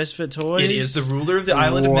Island of Misfit Toys? It is the ruler of the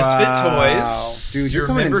Island of Misfit Toys. Dude, you're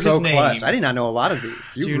coming in so clutch. I did not know a lot of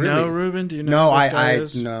these. Do you know, Ruben? Do you know no, who this guy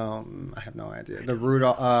is? No, I have no idea. The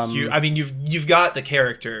Rudolph. You've got the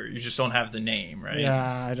character. You just don't have the name, right?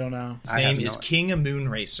 Yeah, I don't know. His name is King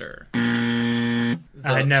Moonracer.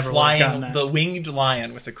 I never gotten that. The winged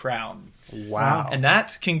lion with the crown. Wow. And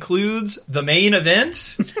that concludes the main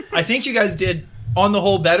event. I think you guys did, on the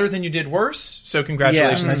whole, better than you did worse. So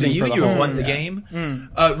congratulations to you. You have won the game.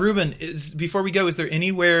 Ruben, before we go, is there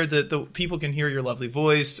anywhere that the people can hear your lovely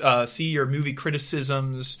voice, see your movie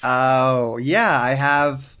criticisms? Oh, yeah. I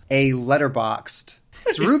have a Letterboxd.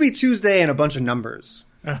 It's Ruby Tuesday and a bunch of numbers.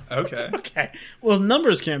 Okay. Well,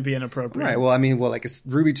 numbers can't be inappropriate. Right. Well, I mean, like it's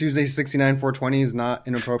Ruby Tuesday 69420 is not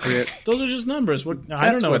inappropriate. Those are just numbers.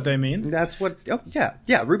 I don't know what they mean. That's what. Oh, yeah.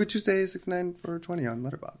 Ruby Tuesday 69420 on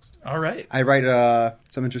Letterboxd. All right. I write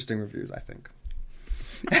some interesting reviews, I think.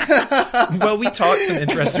 Well, we talk some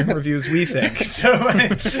interesting reviews, we think. So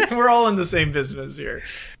we're all in the same business here.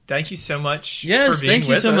 Thank you so much. Yes, for being thank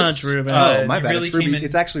you so much, Ruben. Oh, my bad.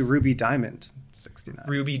 It's actually Ruby Diamond. 69.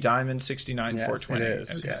 Ruby Diamond 69 420. It is.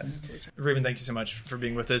 Okay. Yes. Ruben, thank you so much for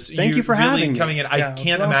being with us. Thank you for having me. Coming in. I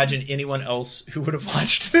can't imagine anyone else who would have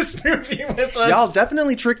watched this movie with us. Y'all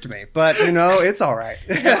definitely tricked me, but it's all right.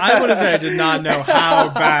 I would have said I did not know how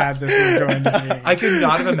bad this was going to be. I could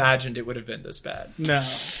not have imagined it would have been this bad. No.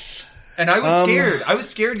 And I was scared. I was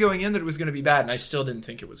scared going in that it was going to be bad, and I still didn't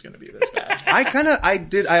think it was going to be this bad.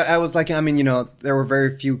 I was like, there were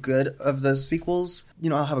very few good of the sequels.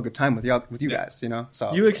 I'll have a good time with you guys,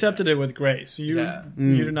 So you accepted it with grace. You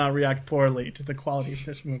do not react poorly to the quality of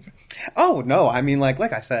this movie. Oh, no. I mean, like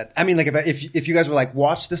I said, if you guys were like,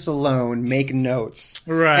 watch this alone, make notes,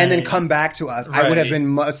 right, and then come back to us, I would have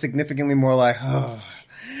been significantly more like, oh.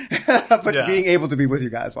 But being able to be with you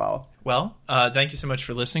guys, Well, thank you so much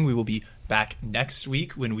for listening. We will be back next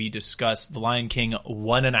week when we discuss The Lion King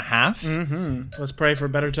 1.5. Mm-hmm. Let's pray for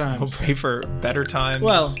better times. We'll pray for better times.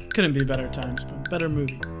 Well, couldn't be better times, but better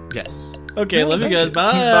movie. Yes. Okay, love you guys.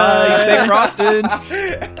 Bye. Bye. Stay frosted.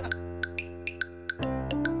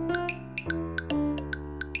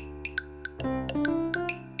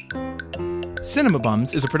 Cinema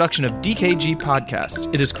Bums is a production of DKG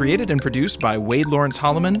Podcast. It is created and produced by Wade Lawrence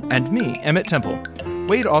Holloman and me, Emmett Temple.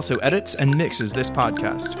 Wade also edits and mixes this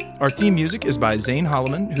podcast. Our theme music is by Zane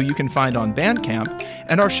Holloman, who you can find on Bandcamp,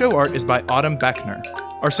 and our show art is by Autumn Beckner.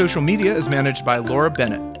 Our social media is managed by Laura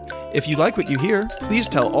Bennett. If you like what you hear, please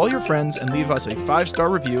tell all your friends and leave us a 5-star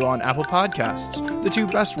review on Apple Podcasts, the 2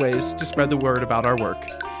 best ways to spread the word about our work.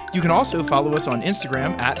 You can also follow us on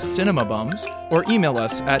Instagram at CinemaBums or email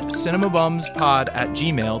us at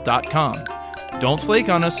cinemabumspod@gmail.com. Don't flake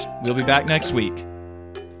on us. We'll be back next week.